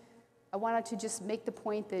one. I wanted to just make the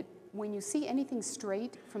point that when you see anything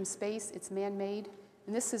straight from space, it's man-made,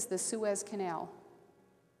 and this is the Suez Canal.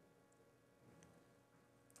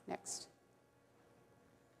 Next.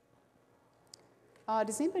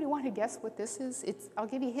 Does anybody want to guess what this is? I'll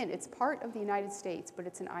give you a hint. It's part of the United States, but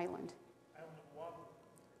it's an island.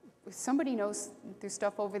 If somebody knows there's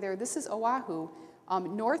stuff over there, this is Oahu.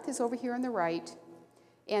 North is over here on the right,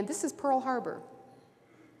 and this is Pearl Harbor.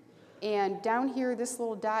 And down here, this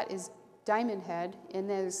little dot is Diamond Head, and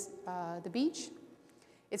there's the beach.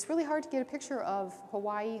 It's really hard to get a picture of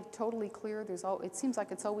Hawaii totally clear. It seems like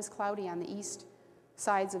it's always cloudy on the east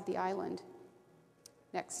sides of the island.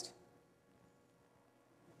 Next.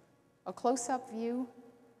 A close-up view.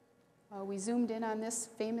 We zoomed in on this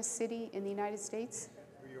famous city in the United States.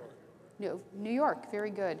 New York. No, New York, very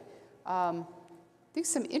good. There's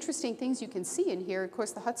some interesting things you can see in here. Of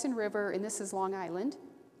course, the Hudson River, and this is Long Island,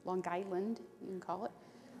 you can call it.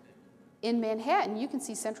 In Manhattan, you can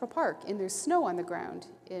see Central Park, and there's snow on the ground.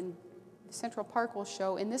 And Central Park will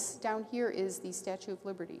show, and this down here is the Statue of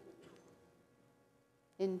Liberty.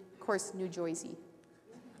 In, of course, New Jersey,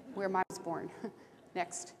 where I was born.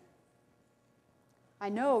 Next. I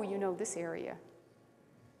know you know this area.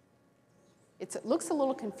 It looks a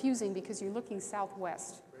little confusing because you're looking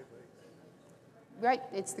southwest. Right,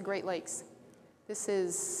 it's the Great Lakes. This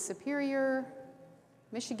is Superior,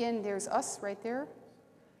 Michigan. There's us right there.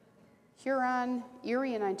 Huron,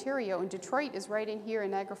 Erie, and Ontario. And Detroit is right in here,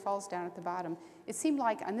 and Niagara Falls down at the bottom. It seemed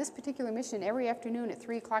like on this particular mission, every afternoon at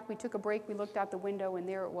 3 o'clock, we took a break, we looked out the window, and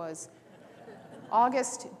there it was.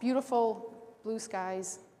 August, beautiful blue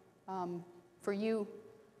skies. For you,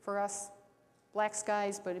 for us, black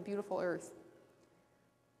skies, but a beautiful earth.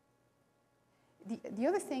 The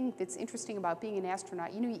other thing that's interesting about being an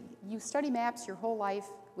astronaut, you study maps your whole life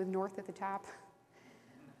with north at the top.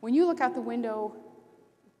 When you look out the window,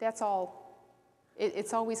 that's all.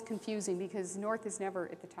 It's always confusing because north is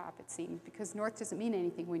never at the top, it seems, because north doesn't mean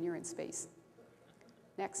anything when you're in space.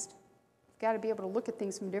 Next. You've got to be able to look at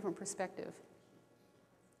things from a different perspective.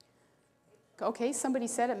 Okay, somebody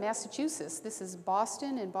said it, Massachusetts. This is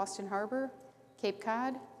Boston and Boston Harbor, Cape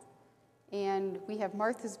Cod, and we have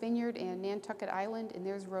Martha's Vineyard and Nantucket Island, and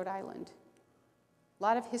there's Rhode Island. A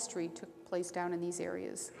lot of history took place down in these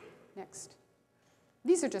areas. Next.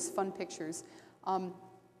 These are just fun pictures.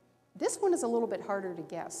 This one is a little bit harder to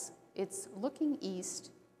guess. It's looking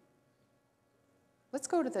east. Let's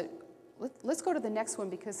go to the next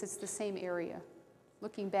one because it's the same area,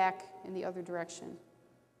 looking back in the other direction.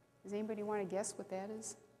 Does anybody want to guess what that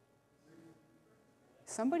is?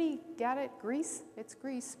 Somebody got it? Greece? It's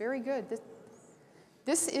Greece. Very good.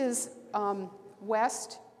 This is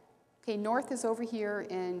west. Okay, north is over here,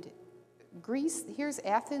 and Greece. Here's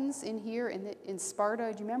Athens in here, and in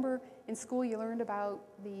Sparta. Do you remember in school you learned about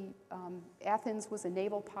Athens was a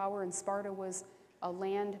naval power and Sparta was a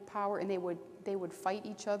land power, and they would fight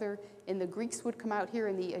each other. And the Greeks would come out here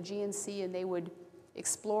in the Aegean Sea, and they would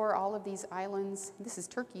explore all of these islands. This is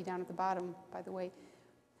Turkey down at the bottom, by the way.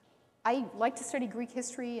 I like to study Greek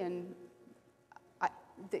history, and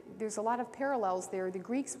there's a lot of parallels there. The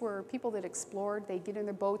Greeks were people that explored. They'd get in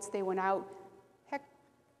their boats, they went out. Heck,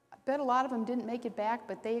 I bet a lot of them didn't make it back,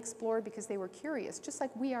 but they explored because they were curious, just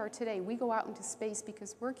like we are today. We go out into space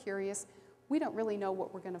because we're curious. We don't really know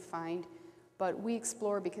what we're going to find, but we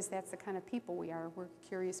explore because that's the kind of people we are. We're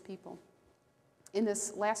curious people. And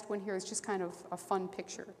this last one here is just kind of a fun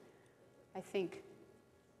picture. I think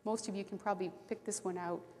most of you can probably pick this one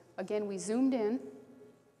out. Again, we zoomed in.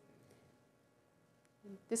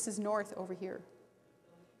 This is north over here.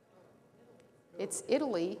 It's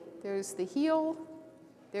Italy. There's the heel,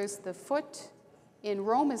 there's the foot. In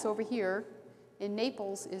Rome is over here. In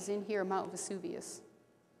Naples is in here, Mount Vesuvius,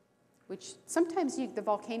 which sometimes the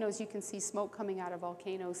volcanoes, you can see smoke coming out of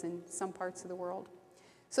volcanoes in some parts of the world.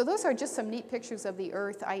 So those are just some neat pictures of the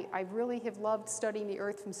Earth. I really have loved studying the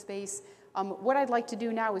Earth from space. What I'd like to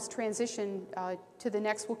do now is transition to the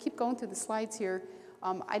next. We'll keep going through the slides here.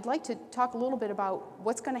 I'd like to talk a little bit about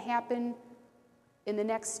what's going to happen in the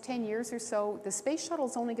next 10 years or so. The space shuttle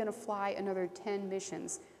is only going to fly another 10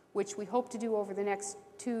 missions, which we hope to do over the next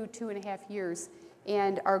 2.5 years.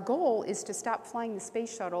 And our goal is to stop flying the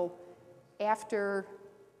space shuttle after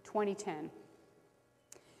 2010.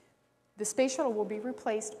 The space shuttle will be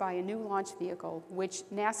replaced by a new launch vehicle, which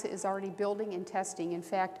NASA is already building and testing. In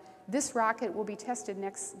fact, this rocket will be tested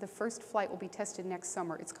the first flight will be tested next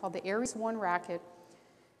summer. It's called the Ares 1 rocket.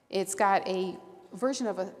 It's got a version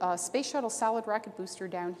of a space shuttle solid rocket booster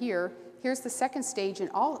down here. Here's the second stage, and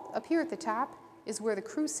all up here at the top is where the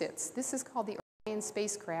crew sits. This is called the Orion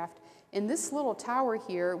spacecraft. And this little tower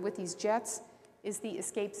here with these jets is the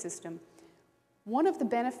escape system. One of the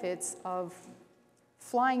benefits of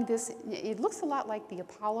flying this, it looks a lot like the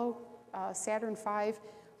Apollo Saturn V,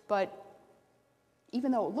 but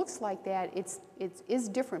even though it looks like that, it is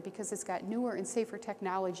different because it's got newer and safer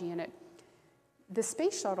technology in it. The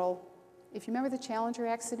space shuttle, if you remember the Challenger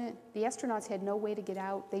accident, the astronauts had no way to get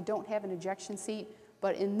out. They don't have an ejection seat.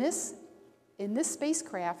 But in this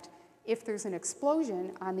spacecraft, if there's an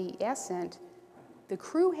explosion on the ascent, the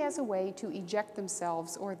crew has a way to eject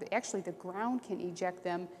themselves, or actually the ground can eject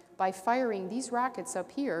them by firing these rockets up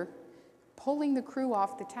here, pulling the crew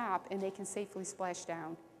off the top, and they can safely splash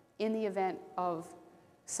down in the event of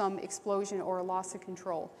some explosion or a loss of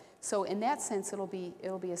control. So in that sense, it'll be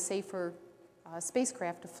a safer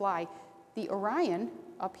spacecraft to fly. The Orion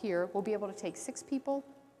up here will be able to take 6 people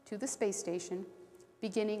to the space station,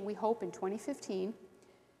 beginning, we hope, in 2015.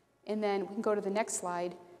 And then we can go to the next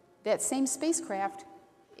slide. That same spacecraft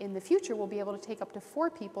in the future will be able to take up to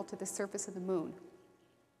 4 people to the surface of the moon.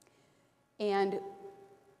 And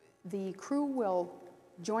the crew will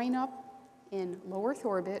join up in low Earth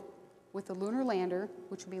orbit with the lunar lander,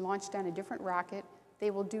 which will be launched on a different rocket.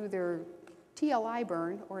 They will do their TLI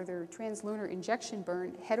burn, or their translunar injection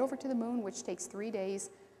burn, head over to the moon, which takes 3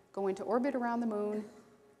 days, go into orbit around the moon,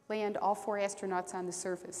 land all 4 astronauts on the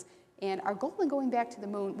surface. And our goal in going back to the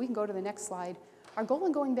moon, we can go to the next slide, our goal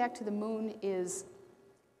in going back to the moon is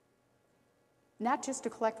not just to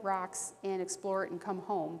collect rocks and explore it and come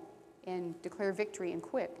home and declare victory and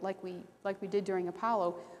quit like we did during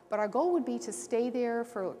Apollo, but our goal would be to stay there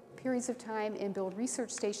for periods of time and build research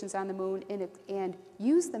stations on the moon and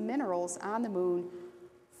use the minerals on the moon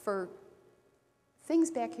for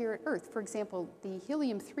things back here at Earth. For example, the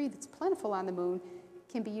helium-3 that's plentiful on the moon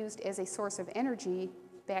can be used as a source of energy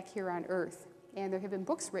back here on Earth. And there have been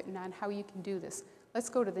books written on how you can do this. Let's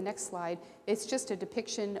go to the next slide. It's just a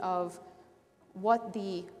depiction of what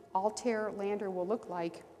the Altair lander will look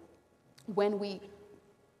like when we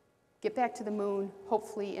get back to the moon,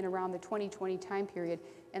 hopefully in around the 2020 time period.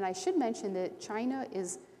 And I should mention that China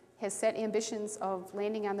has set ambitions of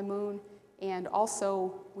landing on the moon, and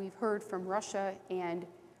also we've heard from Russia and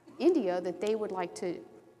India that they would like to,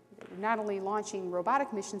 not only launching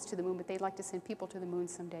robotic missions to the moon, but they'd like to send people to the moon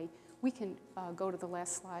someday. We can go to the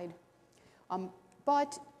last slide.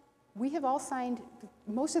 But we have all signed,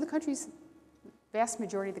 most of the countries, vast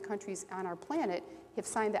majority of the countries on our planet have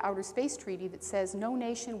signed the Outer Space Treaty that says no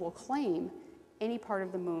nation will claim any part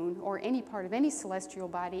of the moon or any part of any celestial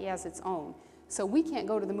body as its own. So we can't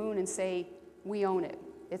go to the moon and say, we own it,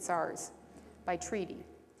 it's ours, by treaty.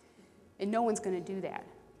 And no one's going to do that,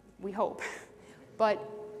 we hope. But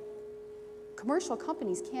commercial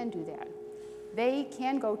companies can do that. They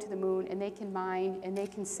can go to the moon and they can mine and they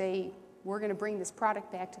can say, we're going to bring this product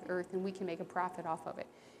back to the Earth and we can make a profit off of it.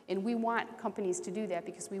 And we want companies to do that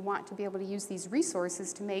because we want to be able to use these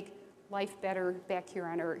resources to make life better back here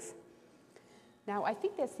on Earth. Now, I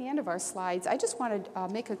think that's the end of our slides. I just want to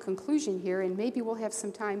make a conclusion here, and maybe we'll have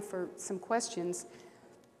some time for some questions.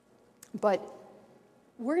 But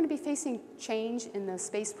we're going to be facing change in the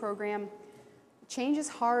space program. Change is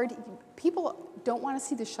hard. People don't want to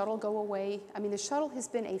see the shuttle go away. I mean, the shuttle has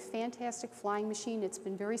been a fantastic flying machine. It's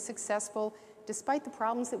been very successful. Despite the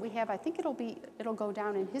problems that we have, I think it'll go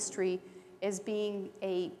down in history as being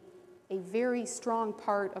a a very strong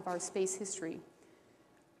part of our space history.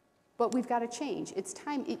 But we've got to change. It's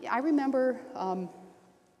time. I remember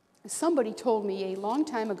somebody told me a long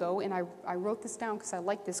time ago, and I wrote this down because I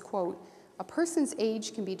like this quote, a person's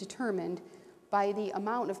age can be determined by the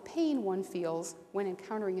amount of pain one feels when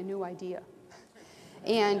encountering a new idea.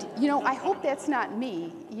 And, you know, I hope that's not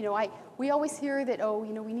me. You know, we always hear that, oh,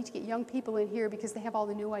 you know, we need to get young people in here because they have all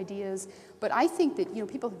the new ideas. But I think that, you know,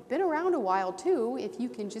 people have been around a while, too. If you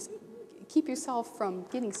can just keep yourself from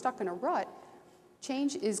getting stuck in a rut,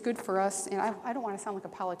 change is good for us. And I don't want to sound like a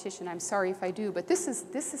politician. I'm sorry if I do. But this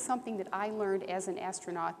is something that I learned as an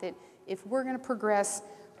astronaut, that if we're going to progress,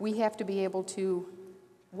 we have to be able to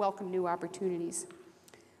welcome new opportunities.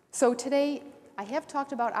 So today, I have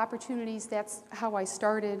talked about opportunities. That's how I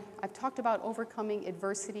started. I've talked about overcoming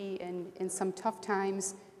adversity and some tough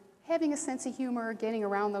times, having a sense of humor, getting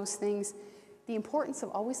around those things, the importance of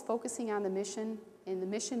always focusing on the mission, and the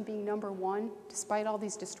mission being number one, despite all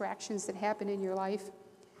these distractions that happen in your life,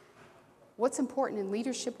 what's important in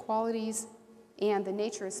leadership qualities, and the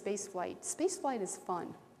nature of spaceflight. Spaceflight is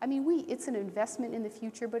fun. I mean, it's an investment in the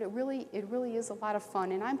future, but it really is a lot of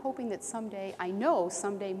fun, and I'm hoping that someday, I know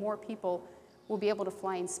someday more people will be able to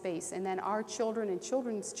fly in space, and then our children and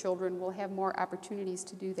children's children will have more opportunities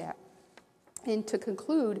to do that. And to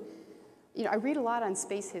conclude, you know, I read a lot on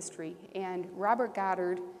space history, and Robert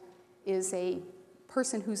Goddard is a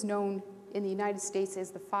person who's known in the United States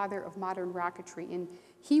as the father of modern rocketry, and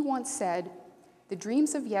he once said, "The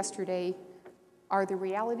dreams of yesterday are the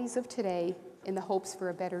realities of today in the hopes for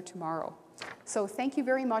a better tomorrow." So thank you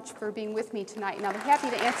very much for being with me tonight, and I'm happy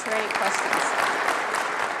to answer any questions.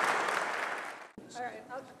 All right,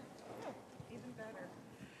 even better.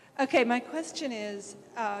 Okay, my question is,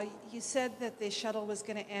 you said that the shuttle was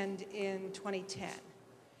going to end in 2010,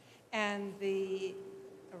 and the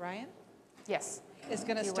Orion? Yes. Is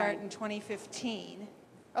going to start in 2015.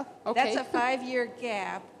 Oh, okay. That's a 5-year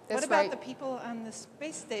gap. That's what about right. the people on the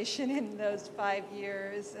space station in those 5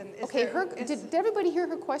 years? And Okay, did everybody hear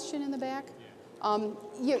her question in the back?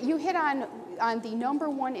 You hit on the number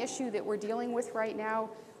one issue that we're dealing with right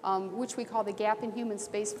now, which we call the gap in human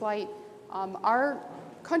spaceflight. Our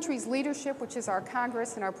country's leadership, which is our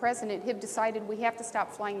Congress and our president, have decided we have to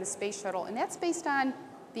stop flying the space shuttle, and that's based on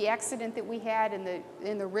the accident that we had and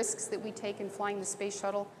the risks that we take in flying the space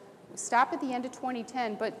shuttle. Stop at the end of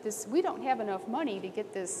 2010, but we don't have enough money to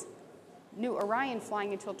get this new Orion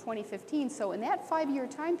flying until 2015. So in that 5-year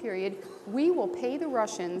time period, we will pay the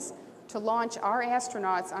Russians to launch our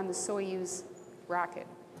astronauts on the Soyuz rocket.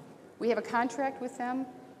 We have a contract with them.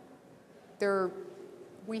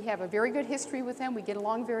 We have a very good history with them. We get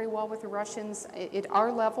along very well with the Russians. At our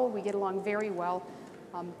level, we get along very well.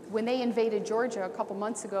 When they invaded Georgia a couple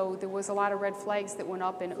months ago, there was a lot of red flags that went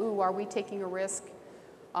up, and ooh, are we taking a risk?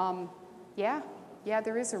 Yeah,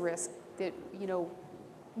 there is a risk that, you know,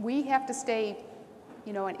 we have to stay,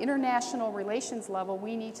 you know, on international relations level,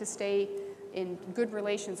 we need to stay in good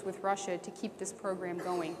relations with Russia to keep this program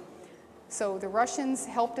going. So the Russians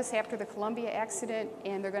helped us after the Columbia accident,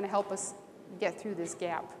 and they're going to help us get through this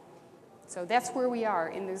gap. So that's where we are,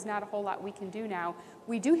 and there's not a whole lot we can do now.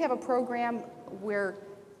 We do have a program where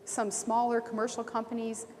some smaller commercial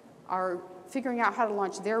companies are figuring out how to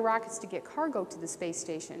launch their rockets to get cargo to the space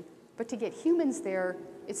station. But to get humans there,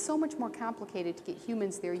 it's so much more complicated to get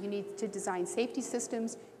humans there. You need to design safety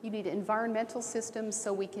systems, you need environmental systems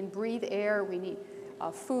so we can breathe air, we need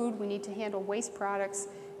food, we need to handle waste products,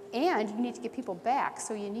 and you need to get people back,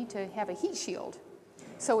 so you need to have a heat shield.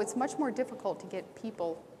 So it's much more difficult to get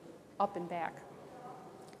people up and back.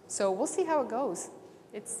 So we'll see how it goes.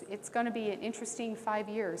 It's going to be an interesting 5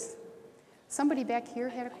 years. Somebody back here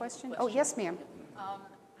had a question? Oh, yes, ma'am.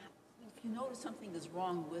 If you notice something is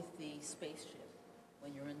wrong with the spaceship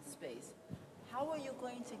when you're in space, how are you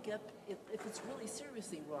going to get, if it's really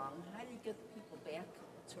seriously wrong, how do you get the people back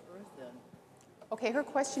to Earth then? Okay, her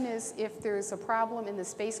question is, if there's a problem in the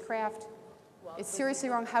spacecraft, it's seriously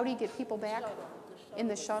wrong, how do you get people back in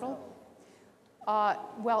the shuttle?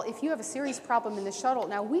 Well, if you have a serious problem in the shuttle,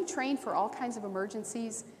 now we train for all kinds of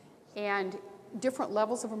emergencies and different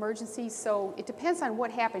levels of emergencies, so it depends on what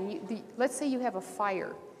happened. Let's say you have a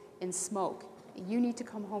fire and smoke. You need to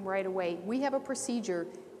come home right away. We have a procedure.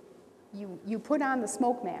 You put on the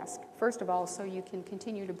smoke mask, first of all, so you can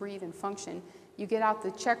continue to breathe and function. You get out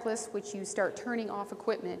the checklist, which you start turning off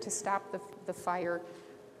equipment to stop the fire.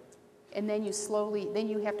 And then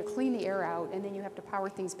you have to clean the air out, and then you have to power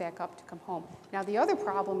things back up to come home. Now the other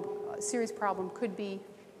problem, serious problem, could be,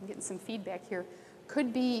 I'm getting some feedback here,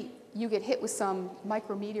 could be you get hit with some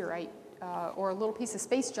micrometeorite or a little piece of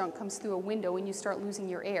space junk comes through a window and you start losing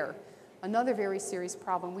your air. Another very serious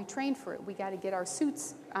problem. We train for it. We got to get our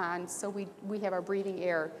suits on so we have our breathing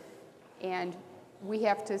air. And we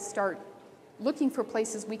have to start looking for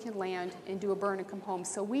places we can land and do a burn and come home.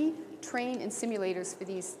 So we train in simulators for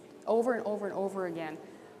these over and over and over again.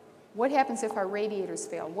 What happens if our radiators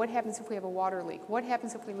fail? What happens if we have a water leak? What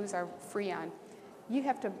happens if we lose our Freon? You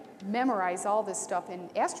have to memorize all this stuff,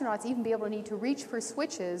 and astronauts even be able to need to reach for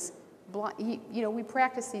switches. We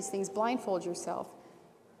practice these things, blindfold yourself.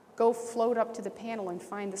 Go float up to the panel and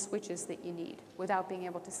find the switches that you need without being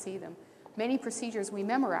able to see them. Many procedures we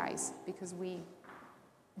memorize because we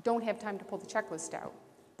don't have time to pull the checklist out.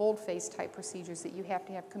 Boldface type procedures that you have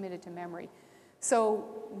to have committed to memory. So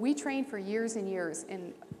we trained for years and years,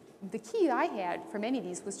 and the key I had for many of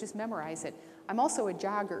these was just memorize it. I'm also a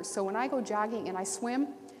jogger, so when I go jogging and I swim,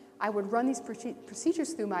 I would run these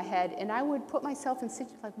procedures through my head, and I would put myself in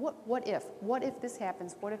situations like, what if this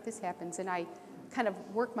happens, what if this happens, and I kind of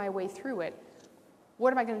work my way through it.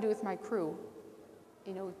 What am I going to do with my crew?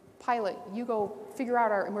 Pilot, you go figure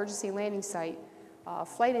out our emergency landing site.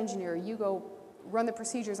 Flight engineer, you go run the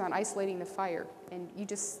procedures on isolating the fire, and you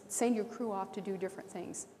just send your crew off to do different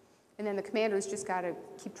things. And then the commander's just got to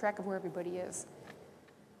keep track of where everybody is.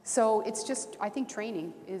 So it's just, I think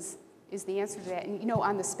training is the answer to that. And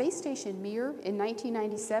on the space station Mir in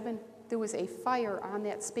 1997, there was a fire on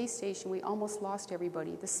that space station. We almost lost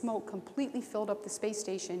everybody. The smoke completely filled up the space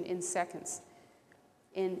station in seconds.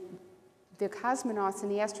 And the cosmonauts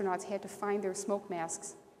and the astronauts had to find their smoke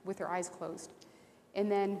masks with their eyes closed.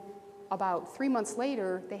 And then about 3 months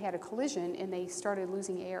later, they had a collision and they started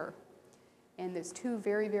losing air. And there's two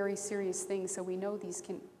very, very serious things, so we know these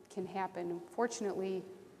can happen. Fortunately,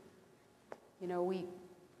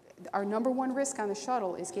 our number one risk on the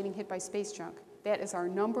shuttle is getting hit by space junk. That is our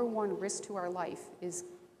number one risk to our life,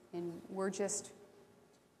 and we're just,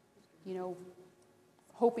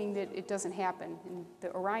 hoping that it doesn't happen. And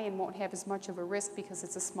the Orion won't have as much of a risk because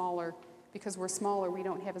because we're smaller, we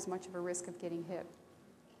don't have as much of a risk of getting hit.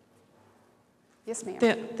 Yes,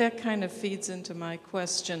 ma'am. That kind of feeds into my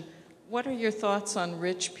question. What are your thoughts on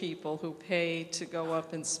rich people who pay to go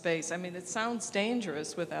up in space? I mean, it sounds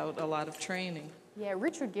dangerous without a lot of training. Yeah,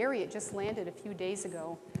 Richard Garriott just landed a few days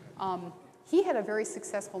ago. He had a very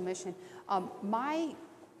successful mission. I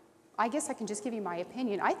guess I can just give you my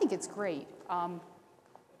opinion. I think it's great.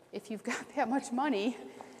 If you've got that much money,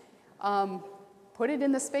 put it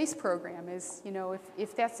in the space program.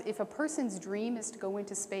 If a person's dream is to go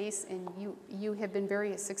into space, and you have been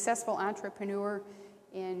very successful entrepreneur,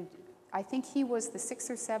 and I think he was the 6th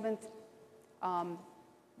or 7th,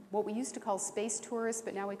 what we used to call space tourists,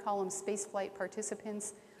 but now we call them space flight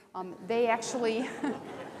participants. They actually,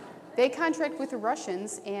 they contract with the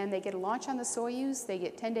Russians, and they get a launch on the Soyuz, they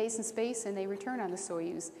get 10 days in space, and they return on the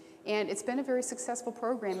Soyuz. And it's been a very successful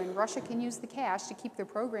program, and Russia can use the cash to keep their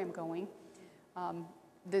program going.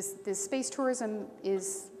 This space tourism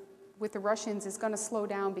with the Russians is going to slow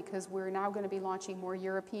down because we're now going to be launching more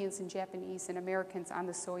Europeans and Japanese and Americans on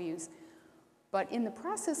the Soyuz. But in the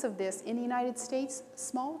process of this, in the United States,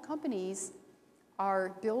 small companies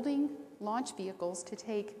are building launch vehicles to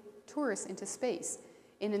take tourists into space.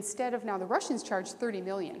 And instead of, now the Russians charge $30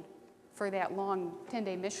 million for that long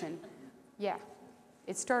 10-day mission. Yeah,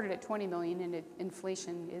 it started at $20 million, and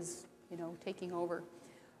inflation is, taking over.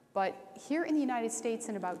 But here in the United States,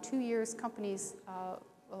 in about 2 years, companies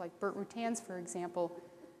like Burt Rutan's, for example,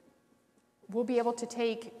 will be able to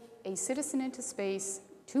take a citizen into space.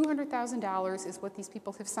 $200,000 is what these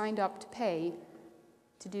people have signed up to pay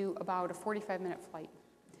to do about a 45-minute flight.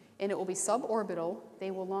 And it will be suborbital.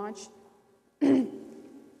 They will launch, and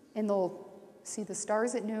they'll see the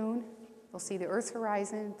stars at noon. They'll see the Earth's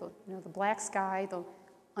horizon, the black sky. They'll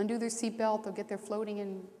undo their seatbelt. They'll get there floating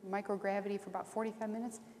in microgravity for about 45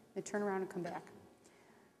 minutes. They turn around and come back.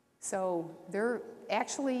 So they're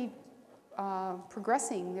actually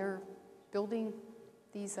progressing. They're building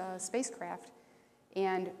these spacecraft.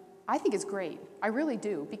 And I think it's great. I really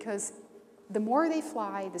do, because the more they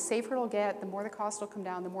fly, the safer it'll get, the more the cost will come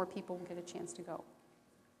down, the more people will get a chance to go.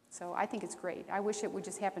 So I think it's great. I wish it would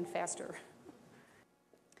just happen faster.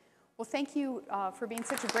 Well, thank you for being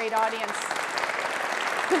such a great audience.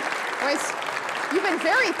 You've been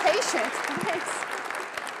very patient. Thanks.